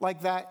 blood,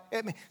 like that.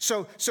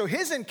 So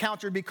his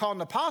encounter to be called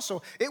an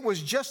apostle, it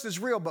was just as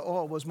real, but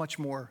it was much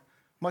more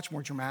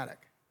dramatic.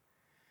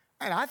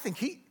 And I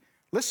think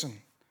listen,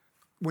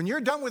 when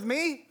you're done with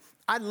me,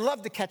 I'd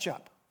love to catch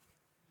up.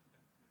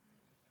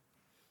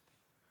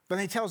 But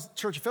then he tells the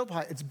church of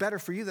Philippi, it's better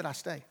for you that I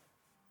stay.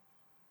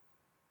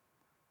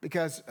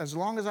 Because as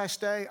long as I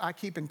stay, I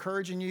keep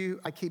encouraging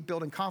you. I keep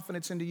building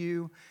confidence into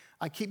you.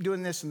 I keep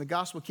doing this, and the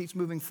gospel keeps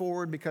moving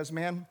forward because,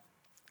 man,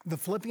 the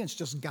Philippians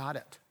just got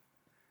it.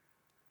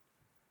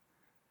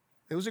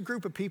 It was a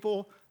group of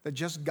people that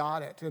just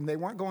got it, and they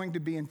weren't going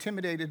to be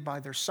intimidated by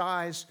their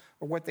size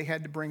or what they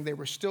had to bring. They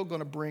were still going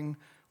to bring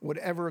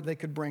whatever they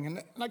could bring.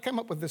 And I come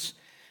up with this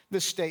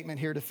statement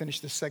here to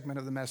finish this segment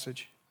of the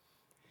message.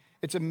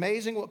 It's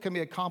amazing what can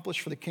be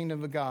accomplished for the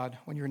kingdom of God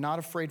when you're not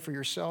afraid for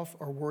yourself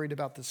or worried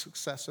about the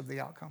success of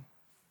the outcome.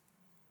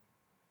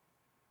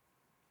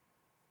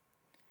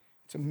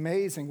 It's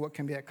amazing what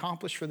can be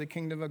accomplished for the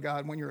kingdom of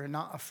God when you're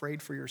not afraid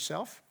for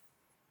yourself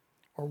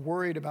or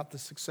worried about the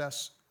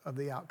success of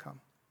the outcome.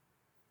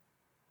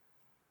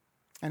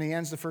 And he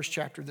ends the first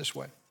chapter this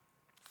way.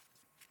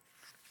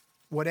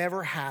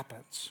 Whatever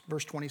happens,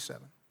 verse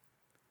 27.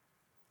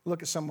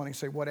 Look at someone and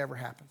say, whatever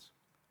happens.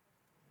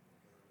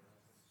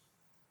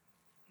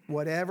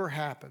 Whatever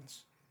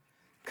happens,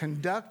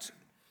 conduct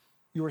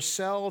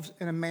yourselves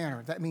in a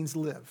manner. That means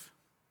live.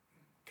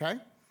 Okay?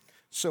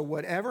 So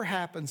whatever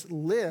happens,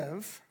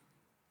 live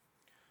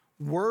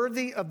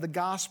worthy of the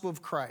gospel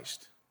of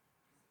Christ.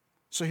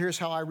 So here's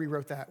how I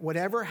rewrote that.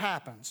 Whatever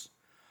happens,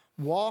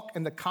 walk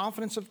in the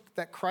confidence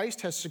that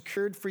Christ has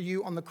secured for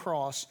you on the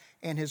cross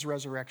and his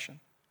resurrection.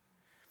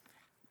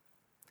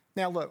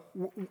 Now look,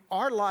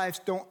 our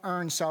lives don't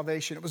earn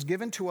salvation. It was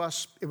given to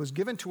us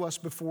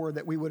before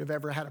that we would have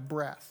ever had a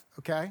breath,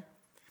 okay?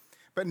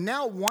 But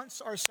now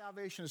once our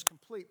salvation is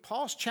complete,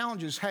 Paul's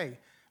challenge is, hey,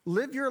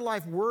 live your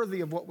life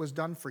worthy of what was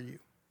done for you.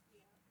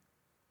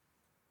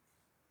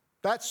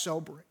 That's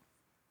sobering.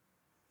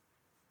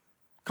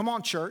 Come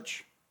on,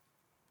 church.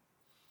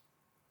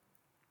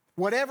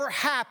 Whatever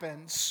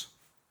happens,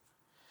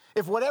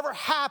 if whatever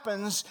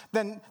happens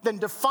then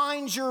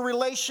defines your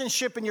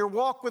relationship and your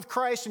walk with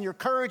Christ and your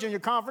courage and your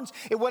confidence,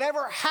 if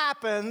whatever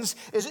happens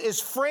is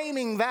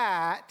framing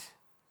that,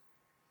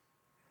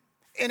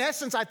 in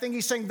essence, I think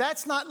he's saying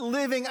that's not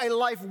living a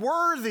life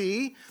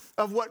worthy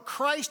of what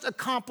Christ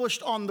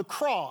accomplished on the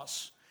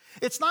cross.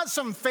 It's not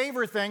some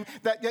favor thing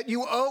that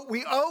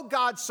we owe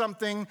God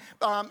something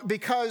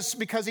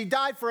because he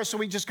died for us, so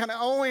we just kind of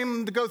owe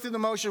him to go through the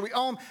motion. We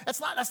owe him. That's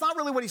not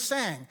really what he's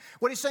saying.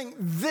 What he's saying,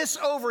 this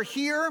over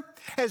here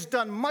has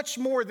done much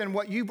more than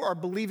what you are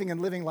believing and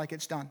living like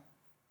it's done.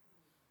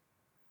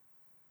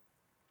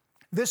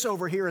 This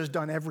over here has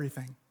done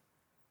everything.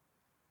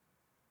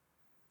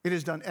 It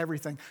has done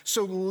everything.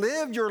 So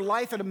live your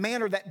life in a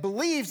manner that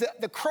believes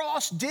that the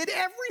cross did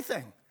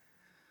everything.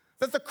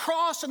 That the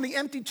cross and the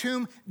empty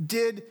tomb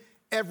did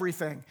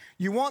everything.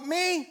 You want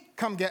me?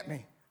 Come get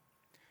me.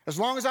 As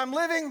long as I'm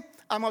living,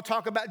 I'm going to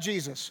talk about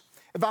Jesus.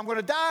 If I'm going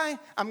to die,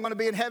 I'm going to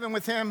be in heaven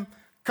with him.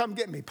 Come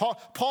get me.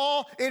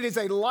 Paul, it is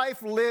a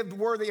life lived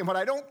worthy. And what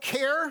I don't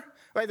care,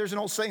 right? There's an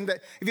old saying that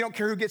if you don't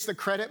care who gets the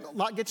credit, a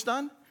lot gets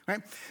done,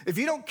 right? If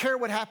you don't care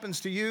what happens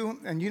to you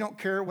and you don't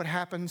care what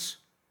happens,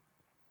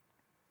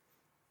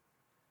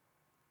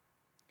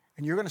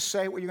 and you're going to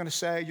say what you're going to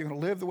say, you're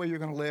going to live the way you're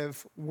going to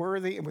live,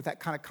 worthy and with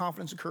that kind of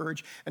confidence and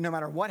courage. And no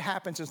matter what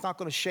happens, it's not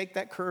going to shake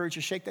that courage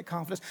or shake that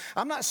confidence.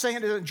 I'm not saying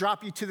it doesn't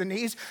drop you to the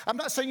knees. I'm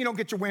not saying you don't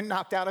get your wind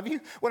knocked out of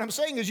you. What I'm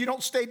saying is you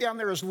don't stay down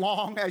there as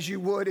long as you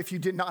would if you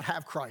did not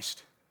have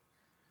Christ.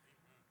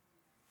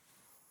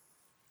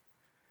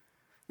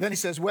 Then he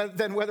says,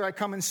 then whether I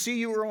come and see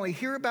you or only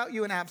hear about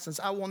you in absence,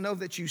 I will know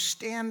that you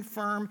stand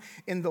firm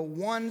in the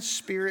one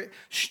Spirit,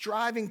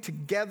 striving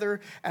together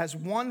as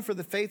one for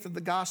the faith of the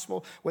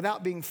gospel,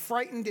 without being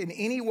frightened in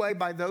any way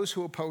by those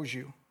who oppose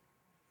you.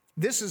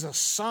 This is a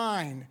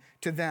sign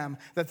to them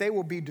that they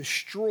will be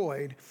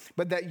destroyed,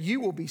 but that you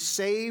will be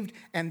saved,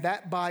 and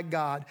that by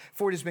God.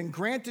 For it has been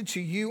granted to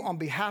you on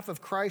behalf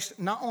of Christ,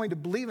 not only to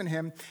believe in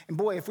him, and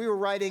boy, if we were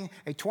writing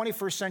a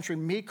 21st century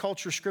me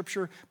culture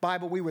scripture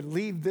Bible, we would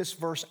leave this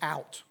verse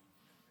out.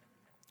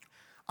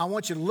 I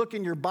want you to look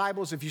in your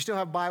Bibles, if you still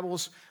have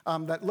Bibles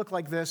that look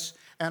like this,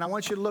 and I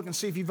want you to look and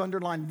see if you've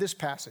underlined this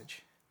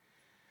passage.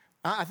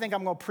 I think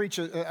I'm going to preach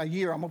a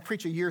year. I'm going to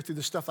preach a year through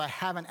the stuff I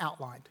haven't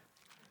outlined.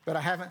 But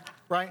I haven't,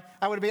 right?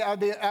 I would be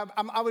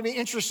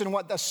interested in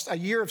what a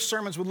year of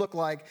sermons would look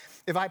like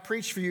if I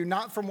preached for you,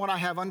 not from what I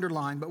have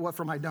underlined, but what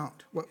I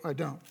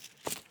don't.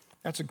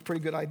 That's a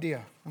pretty good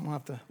idea. I'm going to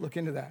have to look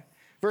into that.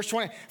 Verse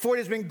 20, for it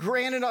has been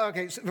granted,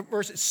 okay,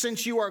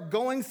 since you are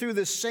going through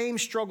the same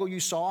struggle you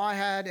saw I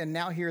had and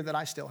now hear that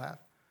I still have.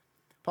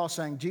 Paul's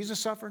saying, Jesus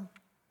suffered,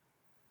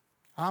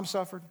 I'm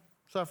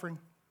suffering,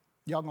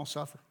 y'all gonna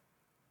suffer.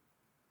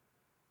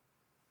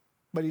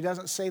 But he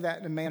doesn't say that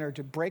in a manner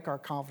to break our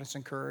confidence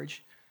and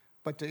courage,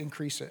 but to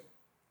increase it.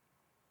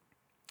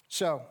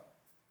 So,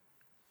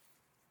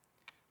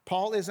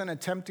 Paul isn't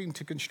attempting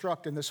to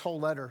construct in this whole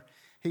letter.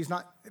 He's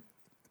not,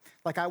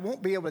 like I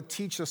won't be able to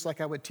teach this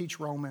like I would teach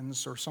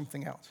Romans or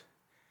something else.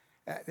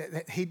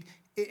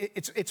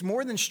 It's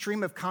more than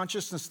stream of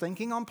consciousness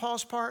thinking on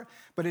Paul's part,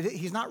 but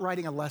he's not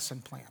writing a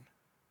lesson plan,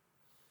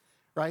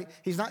 right?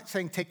 He's not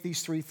saying take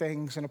these 3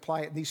 things and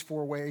apply it these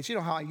 4 ways. You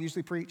know how I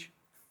usually preach?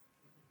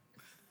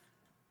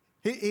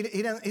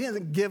 He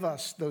doesn't give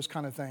us those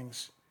kind of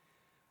things.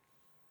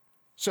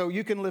 So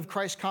you can live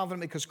Christ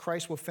confident because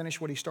Christ will finish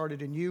what he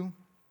started in you.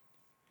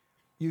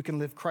 You can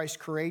live Christ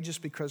courageous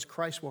because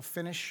Christ will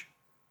finish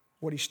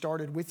what he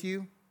started with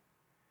you.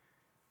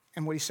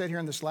 And what he said here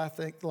in this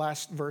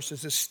last verse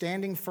is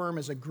standing firm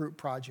is a group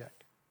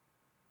project.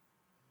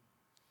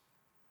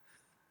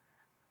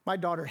 My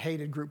daughter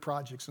hated group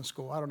projects in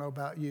school. I don't know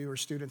about you or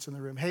students in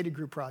the room. Hated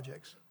group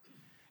projects.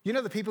 You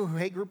know the people who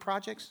hate group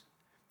projects?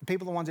 The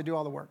people are the ones that do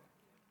all the work.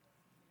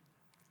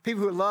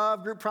 People who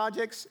love group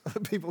projects,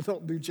 people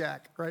don't do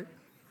jack, right?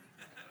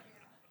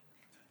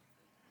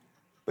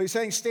 But he's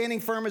saying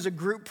standing firm is a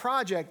group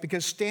project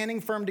because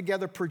standing firm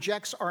together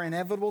projects our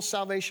inevitable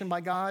salvation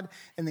by God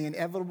and the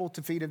inevitable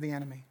defeat of the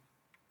enemy.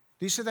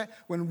 Do you see that?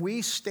 When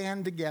we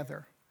stand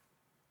together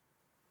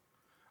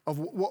of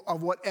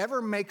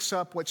whatever makes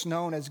up what's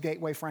known as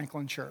Gateway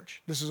Franklin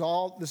Church, this is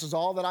all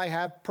that I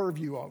have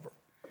purview over.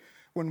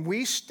 When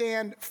we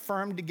stand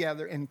firm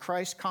together in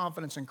Christ's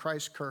confidence and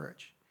Christ's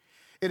courage,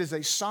 it is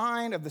a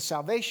sign of the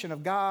salvation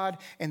of God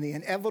and the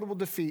inevitable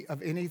defeat of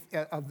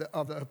the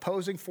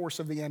opposing force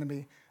of the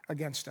enemy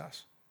against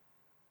us.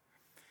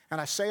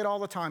 And I say it all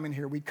the time in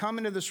here. We come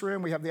into this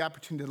room, we have the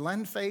opportunity to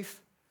lend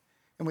faith,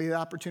 and we have the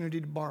opportunity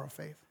to borrow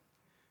faith.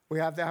 We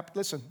have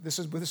this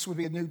would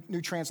be a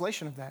new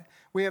translation of that.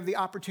 We have the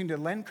opportunity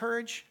to lend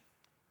courage,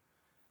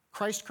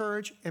 Christ's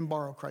courage, and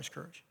borrow Christ's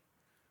courage.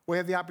 We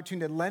have the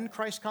opportunity to lend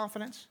Christ's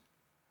confidence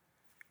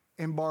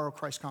and borrow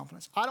Christ's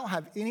confidence. I don't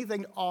have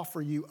anything to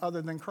offer you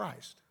other than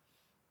Christ.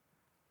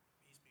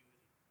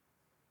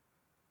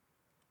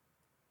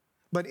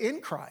 But in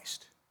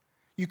Christ,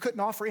 you couldn't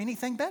offer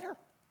anything better.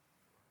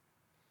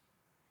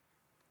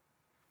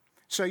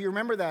 So you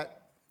remember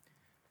that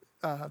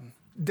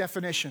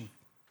definition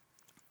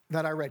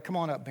that I read. Come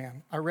on up,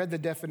 man. I read the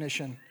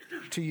definition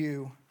to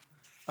you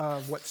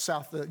of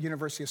the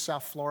University of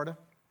South Florida.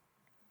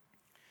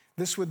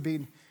 This would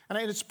be, and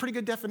it's a pretty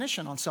good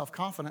definition on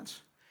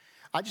self-confidence.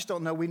 I just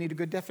don't know we need a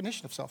good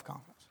definition of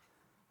self-confidence.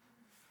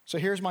 So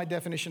here's my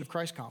definition of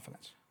Christ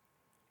confidence.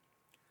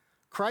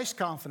 Christ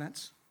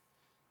confidence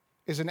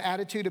is an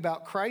attitude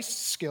about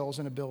Christ's skills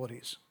and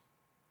abilities.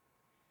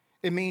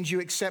 It means you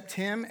accept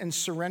him and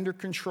surrender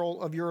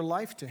control of your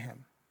life to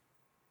him.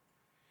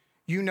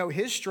 You know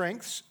his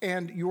strengths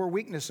and your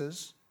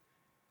weaknesses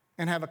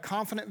and have a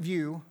confident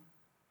view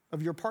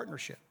of your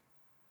partnership.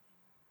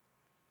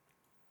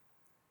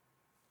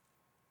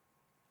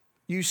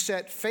 You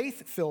set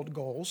faith-filled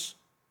goals,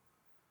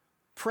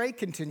 pray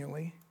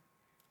continually,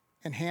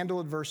 and handle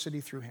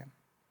adversity through him.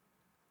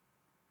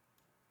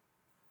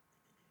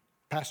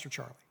 Pastor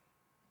Charlie.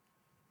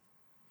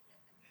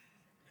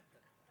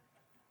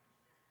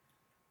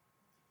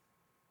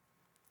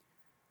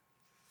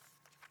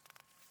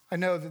 I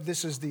know that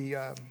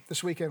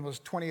this weekend was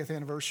 20th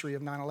anniversary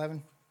of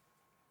 9/11.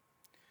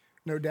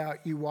 No doubt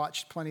you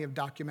watched plenty of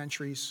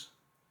documentaries.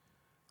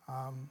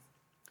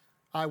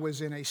 I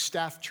was in a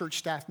church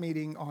staff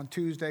meeting on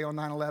Tuesday on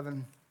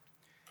 9/11,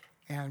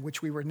 and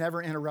which we were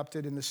never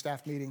interrupted in the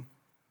staff meeting.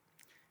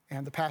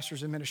 And the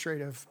pastor's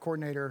administrative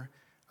coordinator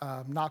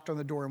knocked on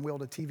the door and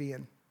wheeled a TV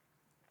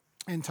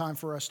in time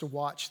for us to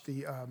watch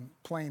the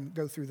plane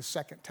go through the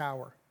second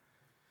tower.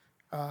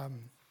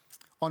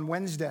 On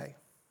Wednesday,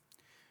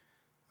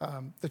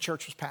 the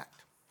church was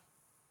packed.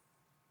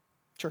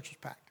 Church was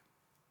packed.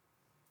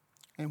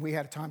 And we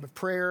had a time of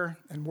prayer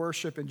and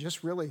worship and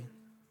just really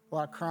a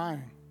lot of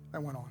crying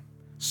that went on.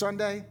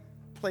 Sunday,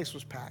 place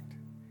was packed.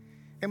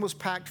 And was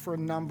packed for a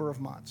number of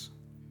months.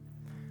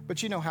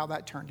 But you know how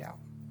that turned out.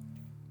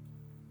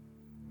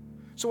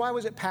 So why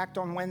was it packed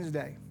on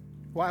Wednesday?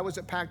 Why was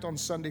it packed on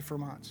Sunday for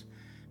months?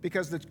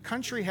 Because the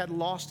country had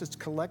lost its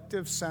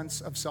collective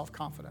sense of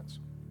self-confidence.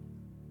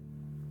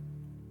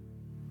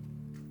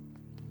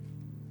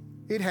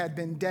 It had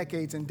been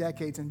decades and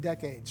decades and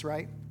decades,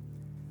 right?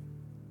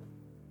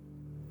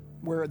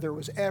 Where there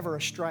was ever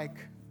a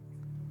strike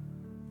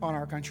on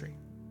our country.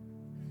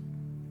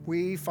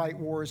 We fight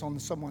wars on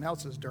someone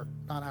else's dirt,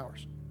 not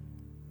ours.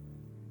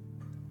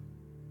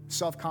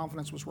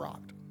 Self-confidence was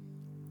rocked,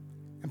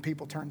 and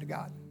people turned to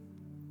God.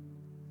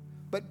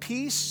 But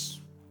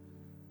peace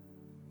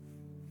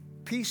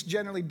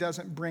generally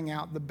doesn't bring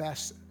out the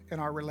best in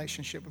our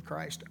relationship with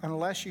Christ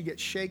unless you get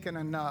shaken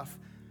enough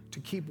to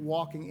keep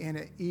walking in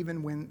it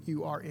even when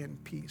you are in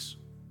peace.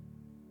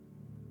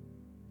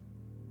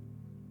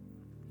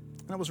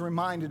 And I was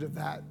reminded of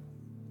that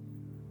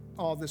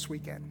all this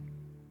weekend.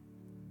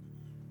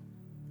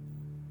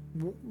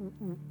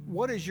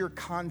 What is your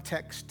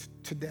context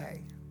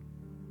today?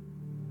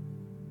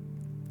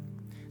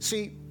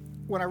 See,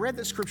 when I read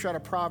the scripture out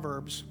of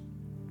Proverbs,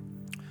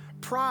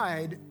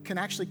 pride can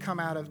actually come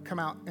out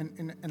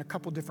in a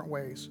couple different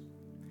ways.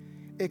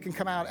 It can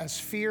come out as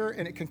fear,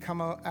 and it can come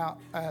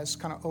out as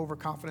kind of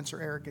overconfidence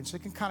or arrogance. It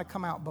can kind of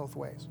come out both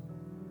ways.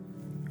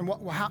 And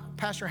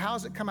Pastor, how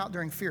does it come out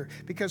during fear?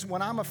 Because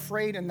when I'm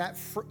afraid and that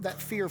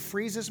fear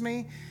freezes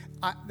me,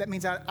 that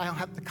means I don't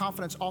have the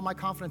confidence. All my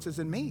confidence is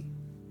in me.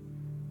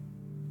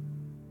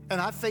 And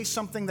I face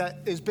something that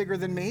is bigger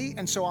than me,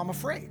 and so I'm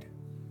afraid,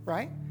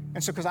 right?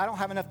 And so because I don't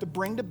have enough to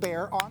bring to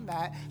bear on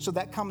that, so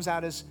that comes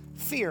out as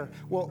fear.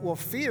 Well,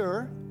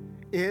 fear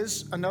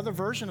is another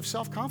version of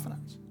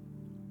self-confidence.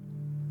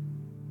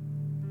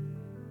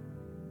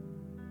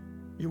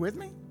 You with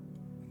me?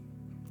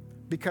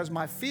 Because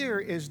my fear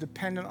is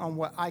dependent on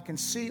what I can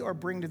see or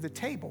bring to the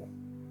table.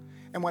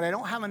 And when I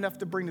don't have enough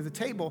to bring to the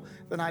table,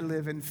 then I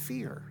live in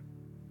fear.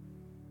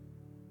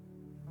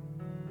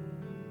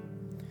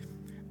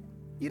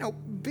 You know,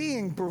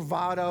 being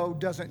bravado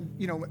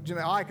doesn't,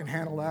 I can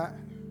handle that.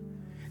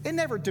 It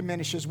never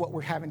diminishes what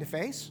we're having to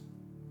face.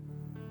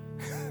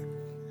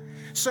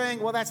 Saying,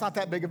 well, that's not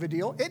that big of a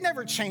deal. It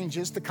never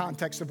changes the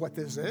context of what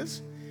this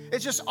is.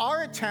 It's just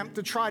our attempt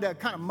to try to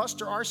kind of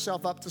muster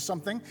ourselves up to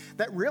something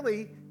that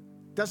really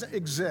doesn't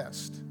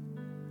exist.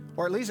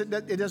 Or at least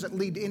it doesn't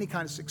lead to any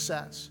kind of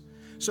success.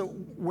 So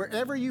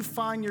wherever you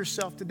find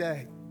yourself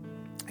today,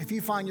 if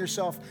you find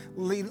yourself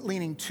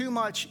leaning too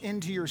much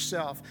into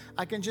yourself,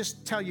 I can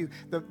just tell you,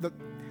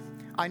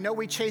 I know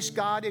we chase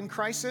God in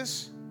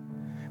crisis,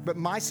 but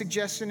my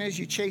suggestion is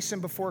you chase him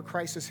before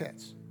crisis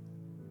hits.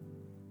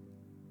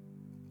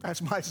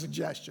 That's my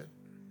suggestion.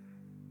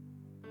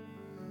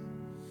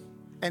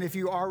 And if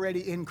you're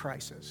already in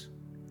crisis,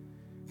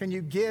 can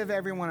you give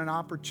everyone an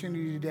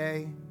opportunity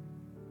today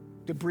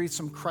to breathe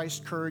some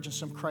Christ courage and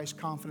some Christ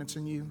confidence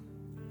in you?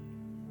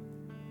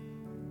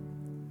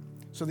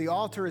 So the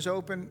altar is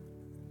open.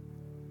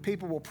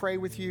 People will pray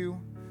with you.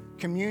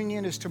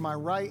 Communion is to my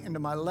right and to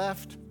my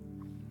left.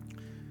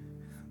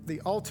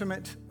 The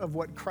ultimate of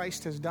what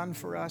Christ has done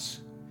for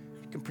us.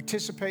 You can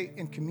participate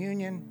in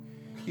communion.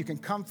 You can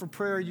come for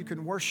prayer. You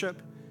can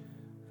worship.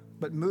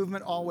 But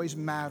movement always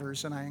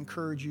matters, and I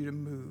encourage you to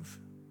move.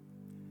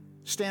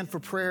 Stand for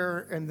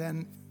prayer, and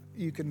then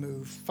you can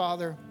move.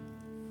 Father,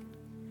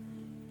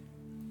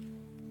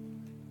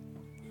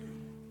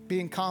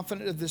 being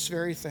confident of this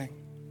very thing,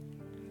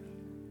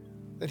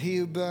 that he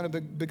who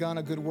begun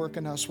a good work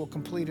in us will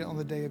complete it on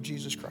the day of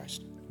Jesus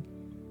Christ.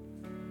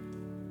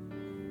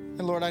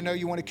 And Lord, I know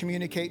you want to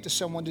communicate to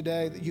someone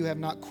today that you have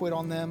not quit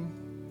on them.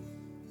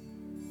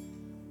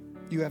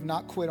 You have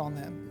not quit on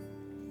them.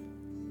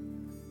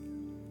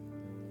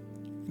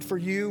 And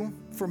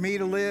for me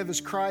to live as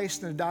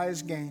Christ and to die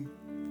as gain.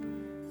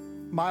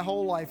 My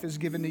whole life is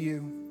given to you.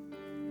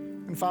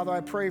 And Father, I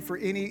pray for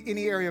any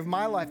area of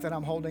my life that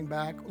I'm holding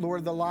back.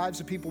 Lord, the lives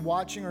of people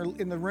watching or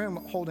in the room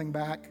holding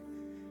back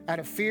out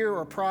of fear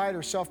or pride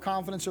or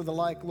self-confidence or the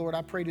like. Lord,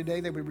 I pray today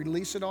they would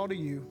release it all to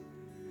you.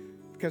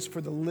 Because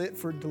to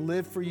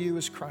live for you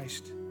is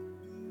Christ,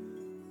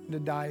 and to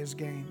die is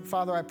gain.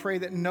 Father, I pray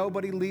that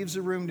nobody leaves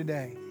the room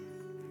today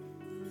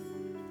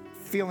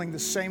feeling the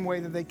same way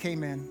that they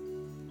came in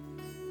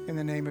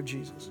the name of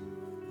Jesus.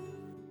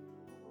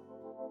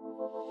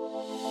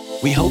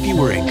 We hope you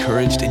were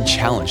encouraged and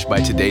challenged by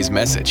today's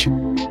message.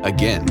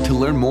 Again, to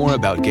learn more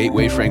about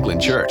Gateway Franklin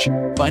Church,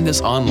 find us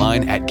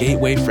online at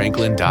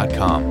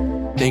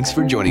gatewayfranklin.com. Thanks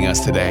for joining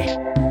us today.